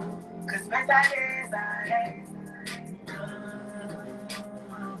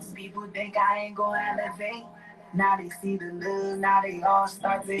 People think I ain't gonna elevate. Now they see the love, now they all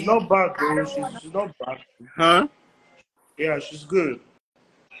start to. She's not bad though. She's not bad. Huh? Yeah, she's good.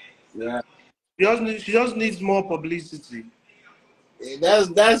 Yeah. She just needs more publicity. That's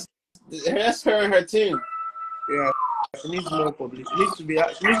her and her team. Yeah, she needs more publicity. She needs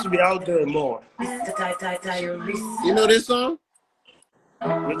to be out there more. You know this song?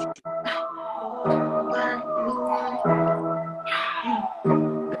 Which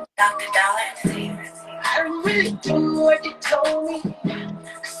I really do what they told me.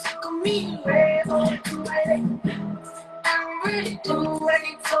 I really do what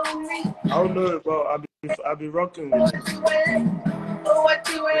they told me. I don't know about. I'll be rocking with it.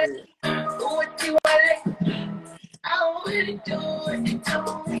 I don't really do what they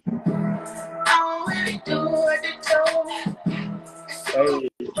told me. I don't really do what they told me. Hey.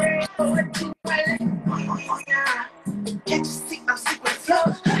 Can't you see I'm sick with flow?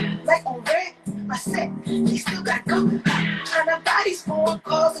 Like on red, my set, he still got go. Trying to buy these phone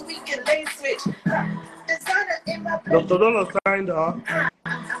calls and we can lane switch. Designer in my Dr. Dollar signed her.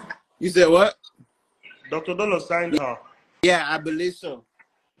 You said what? Dr. Dollar signed her. Yeah, I believe so.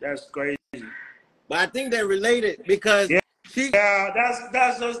 That's crazy. But I think they're related because that's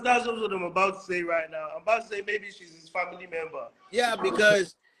what I'm about to say right now. I'm about to say maybe she's his family member. Yeah,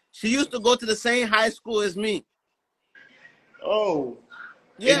 because she used to go to the same high school as me. Oh.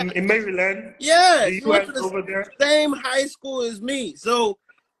 Yeah. In Maryland? Yeah. She went over there? Same high school as me. So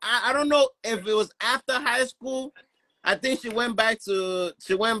I don't know if it was after high school. I think she went back to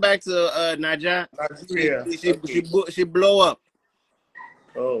Nigeria. She blow up.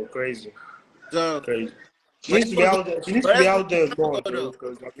 Oh, crazy. So crazy. She needs to be out there. She needs to be out there more, though,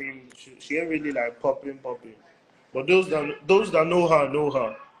 because I mean, she ain't really like popping. But those that know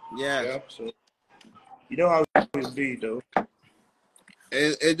her. Yeah. So you know how it be, though.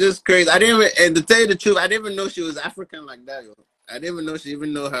 It's just crazy. I didn't even, and to tell you the truth, I didn't even know she was African like that, yo. I didn't even know she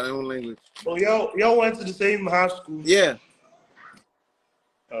even know her own language. Oh, y'all went to the same high school? Yeah.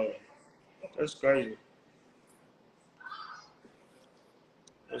 Oh, that's crazy.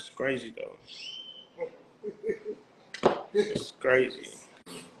 That's crazy, though. It's crazy.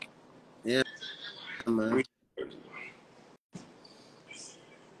 Yeah, man.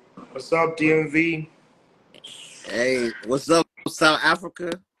 What's up, DMV? Hey, what's up, South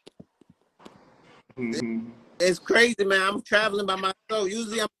Africa? It's crazy, man. I'm traveling by myself.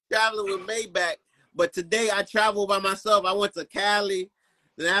 Usually I'm traveling with Maybach, but today I traveled by myself. I went to Cali.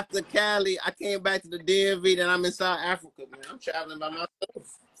 Then after Cali, I came back to the DMV. Then I'm in South Africa, man. I'm traveling by myself.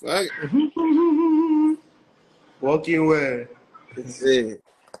 Fuck it. Walking where? That's it.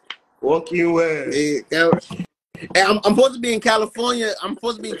 Walking where? Hey, I'm supposed to be in California. I'm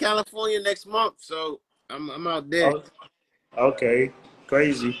supposed to be in California next month, so I'm out there. Okay,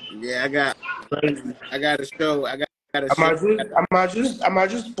 crazy. Yeah, I got a show. I might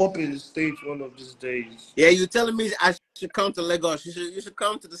just pop in the States one of these days. Yeah, you telling me I should come to Lagos? You should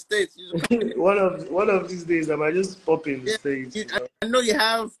come to the States. one of these days I might just pop in the States. I know you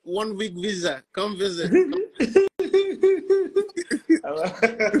have 1 week visa. Come visit.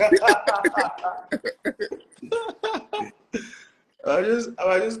 I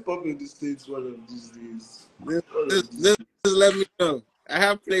might just pop in the States one of these days. Just let me know. I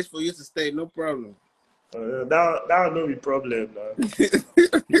have place for you to stay. No problem. That no be problem now.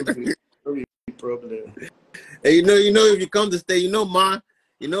 No be problem. Hey, you know, if you come to stay, Ma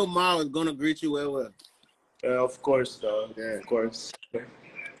is gonna greet you well. Of course, Yeah.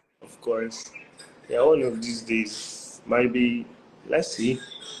 Of course. Yeah, one of these days, maybe. Let's see.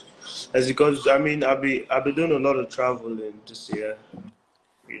 As because I mean, I'll be doing a lot of traveling this year.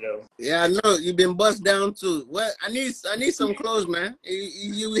 You know. Yeah, I know you've been bust down too. Well, I need some clothes, man.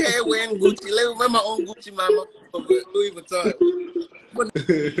 You here wearing Gucci? Let me wear my own Gucci, man. Louis Vuitton. Supposed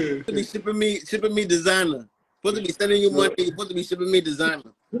to be shipping me designer. Supposed to be sending you money. Supposed to be shipping me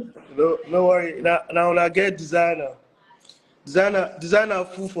designer. No worry. Now when I get designer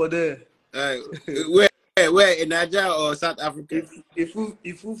food for there. Where in Nigeria or South Africa? If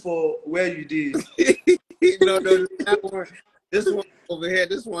food for where you did. No, that one. This one over here.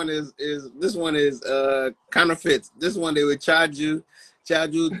 This one is counterfeit. This one they would charge you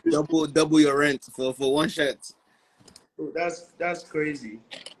double your rent for one shirt. Oh, that's crazy.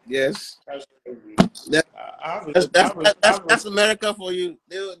 Yes. That's crazy. That's America for you.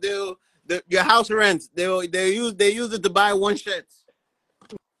 Your house rent. They use it to buy one shirt.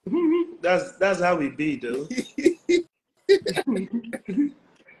 That's how it be, though.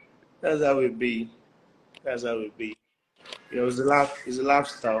 That's how it be. You know, it's a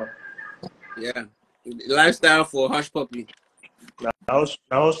lifestyle. Yeah, lifestyle for hush puppy. Now hush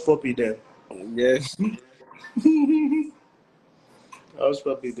puppy them. Yes. Hush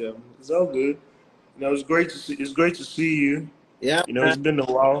puppy them. It's all good. You know, it's great to see you. Yeah. You know, it's been a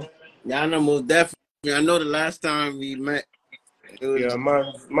while. Yeah, I know, most definitely. I know the last time we met. Yeah,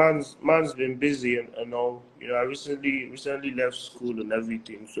 man's been busy and all. You know, I recently left school and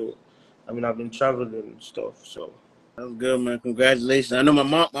everything. So, I mean, I've been traveling and stuff. So that's good, man. Congratulations. I know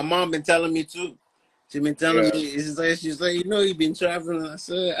my mom been telling me too. She been telling me. She's like, you know, you've been traveling. I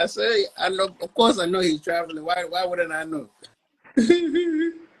said, I know. Of course, I know he's traveling. Why wouldn't I know?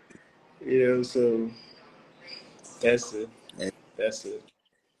 You know, so that's it. That's it.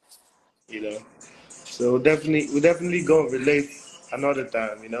 You know. So we're definitely gonna relate another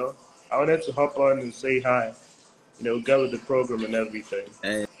time, you know. I wanted to hop on and say hi, you know, get with the program and everything.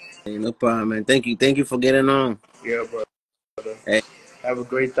 Hey, no problem, man. Thank you for getting on. Yeah, brother. Hey, have a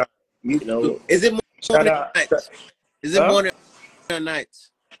great time. You know. Is it Shout morning out. or nights? Is it morning or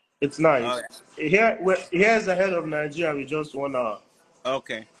nights? It's nice. Here's ahead of Nigeria with just 1 hour.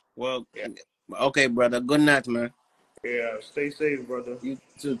 Okay. Well, okay, brother. Good night, man. Yeah, stay safe, brother. You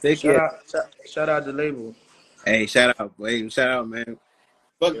too. Take care. Shout out the label. Hey, shout out, man.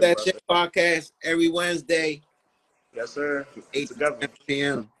 Fuck that brother. shit podcast every Wednesday. Yes, sir. From 8 to 10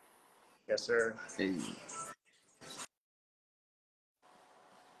 p.m. Yes, sir. Hey.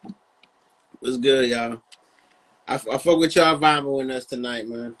 What's good, y'all? I fuck with y'all vibing with us tonight,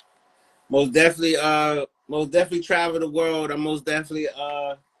 man. Most definitely travel the world. I most definitely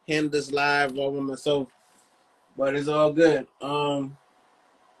hand this live over myself. But it's all good. You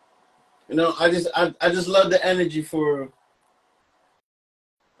know, I just love the energy I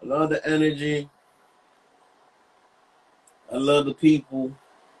love the energy. I love the people.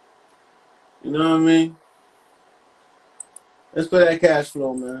 You know what I mean? Let's play that cash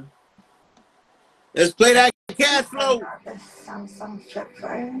flow, man. Let's play that cash flow. Some shit,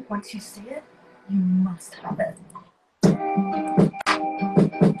 right? Once you see it, you must have it.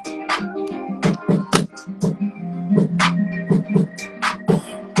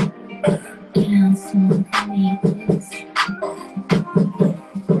 Can smoke me, please?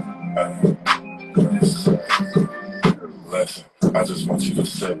 Listen, I just want you to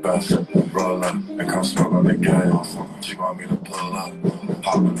sit back, roll up, and come smoke on the gas. She want me to pull up,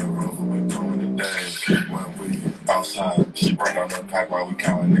 hop in the rover, we doing the dash. When we outside, she bring on the pack while we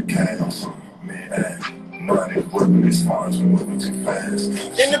counting the cash. Me and money, whipping these farms, we moving too fast.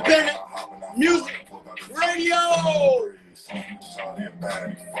 Independent music radio. Shawty a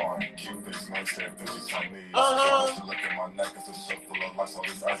baddie, foreign, Cupid's no safe, then she told me. She look at my neck, it's a shit full of ice, all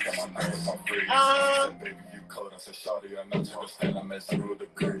this ice got my name, I'm free. I said, baby, you cold, I said, shawty, I know you understand, I'm at 0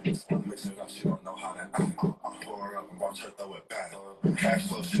 degrees. Mix it up, she don't know how to act. I pour her up and watch her throw it back. Cash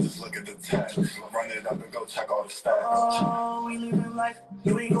flow, she just look at the tag. Run it up and go check all the stats. Oh, we living life.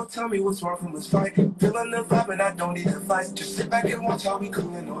 You ain't gonna tell me what's wrong from what's right. Feeling the vibe and I don't need advice. Just sit back and watch how we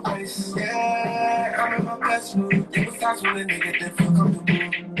coolin' on ice. Yeah, I'm in my best mood. There was times when a nigga didn't feel comfortable,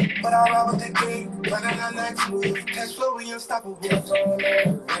 but I ride with the king, running that next move. Cash flow, we unstoppable.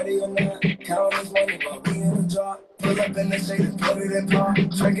 Ready or not, count this money, but we in the drop. Pull up in the shade and put it in park.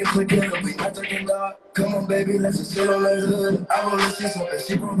 Drink it together, we not drinking dark. Come on, baby, let's just sit on the hood. I roll the shit up and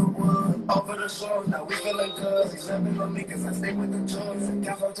she roll the wood. Over the shore, now we feeling good. He's laughing on me cause I stay with the joys.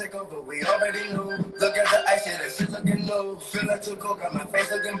 Capo take over, we already knew. Look at the ice, yeah, that shit looking new. Feel like too cold, got my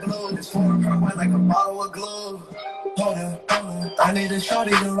face looking blue. This for a pearl white like a bottle of glue. Hold up, I need a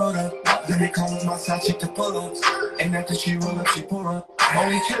shorty to roll up. Let me call her my side chick to pull up. And after she roll up, she pull up.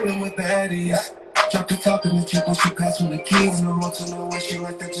 Only chillin' with baddies. Drop the top in the trip when she pass from the key. On the road to nowhere, she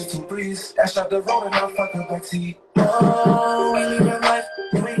like that just to breeze. Dash out the road and I fuck her backseat. Oh, we living life.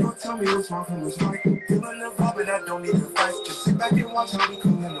 You ain't gon' tell me what's wrong from what's right. Feeling the vibe and I don't need to fight. Just sit back and watch how we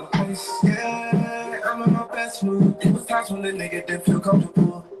cool in the ice. Yeah, I'm in my best mood. It was times when the nigga didn't feel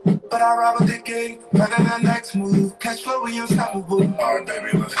comfortable. But I ride with the gate, better than next move. Catch flow when you're unstoppable. Alright,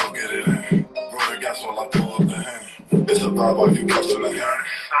 baby, let's go get it in. Roll the gas while I pull up the hand. It's a vibe while you catching the hand.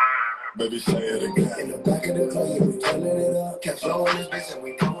 Baby, say it again. In the back of the car, you be turning it up. Kept flowing this bitch and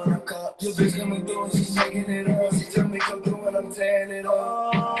we pouring up cups. Your bitch coming through and she's shaking it up. She tell me come through and I'm tearing it up.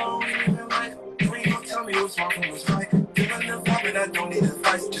 Oh, we living life. You ain't gon' tell me what's wrong from what's right. Feeling the vibe and I don't need to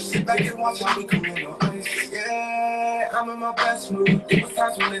fight. Just sit back and watch how we cool in the ice. Yeah, I'm in my best mood. It was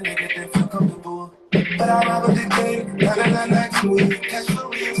times when the nigga didn't feel comfortable. But I ride with the gate, better than next move. Catch flow,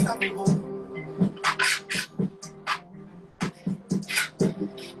 we unstoppable.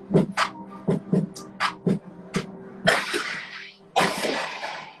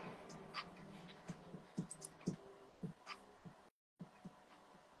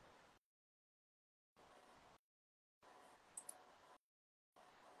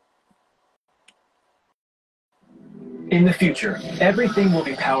 In the future, everything will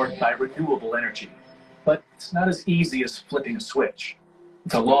be powered by renewable energy, but it's not as easy as flipping a switch.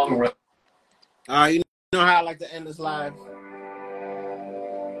 It's a long road. You know how I like to end this live?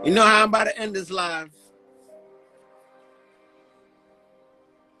 You know how I'm about to end this live?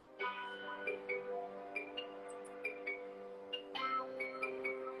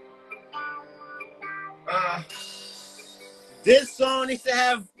 This song needs to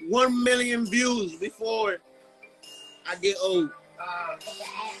have 1 million views before I get old.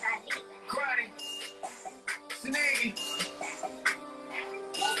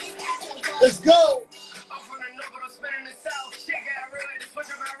 Let's go.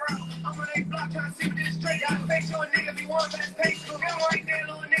 I'm on a block trying to see what this straight. I make sure a nigga be one fast pace. Go right there,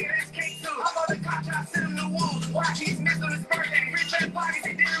 little nigga, that's cake too. I'm on the cop trying to send him the wolves. Watch he's missed on his birthday. Rich man pockets,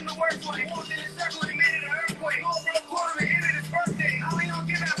 he did him the worst way. Walked in the circle, he made it an earthquake. Go for the quarter and ended his birthday. All he don't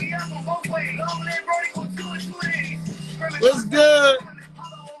get out, he up on both ways. Long live Brody, go 2 in 2 days. What's good?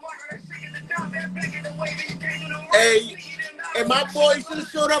 Hey, my boy should have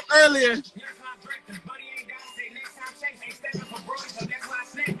showed up earlier.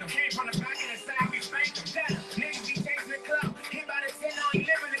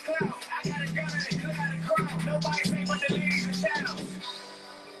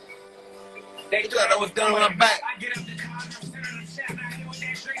 They thought I was done on my back. I get up the car, I'm sitting on the shaft. I hit with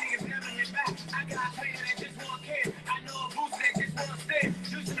that straight niggas never hit back. I got a player that just won't care. I know a boost that just won't stay.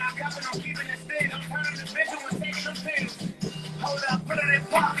 Juicing out cupping, I'm keeping it steady. I'm turning the bitch and taking them pills. Hold up, put it in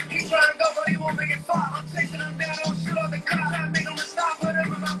pop. He trying to go, but he won't make it far. I'm chasing him down, don't shoot off the car. Trying to make him a stop, put him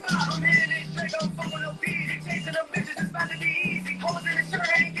in my bar. I'm hitting it straight, don't fuck with no bees. He chasing them bitches, it's about to be easy. Holes in his shirt,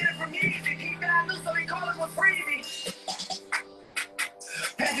 ain't get it from easy. He got loose, so he call him a freebie.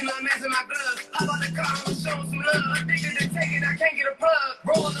 Passing my mess in my gloves. How about the car? I'm showing some love. Niggas that take it, I can't get a plug.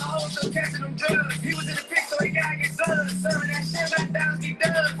 Rolling the hole, still catching them drugs. He was in the pit, so he gotta get slugged. Serving that shit back down, he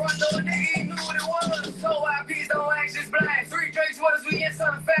done. Front door nigga, he knew what it was. So IPs don't act just black. 3 Drakes, what is we in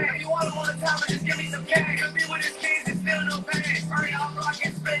something fast? If you want him on the top, just give me some cash. Could be with his kids, it's still no pass. Hurry off, block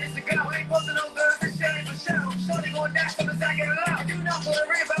and spend it to go. Ain't posting no guns, this shit ain't for show. Shorty gon' die, so I get it up. You know for the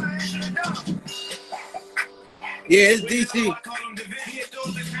rib, I answer the door. Yeah, it's DC.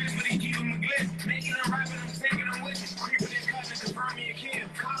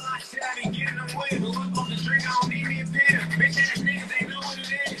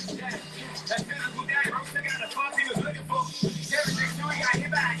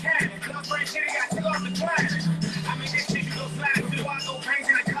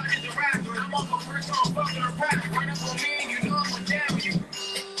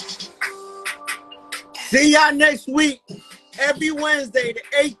 See y'all next week, every Wednesday, the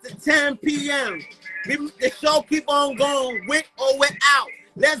 8 to 10 p.m. The show keep on going, with or without.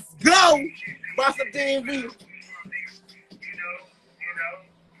 Let's go! Boss up TV.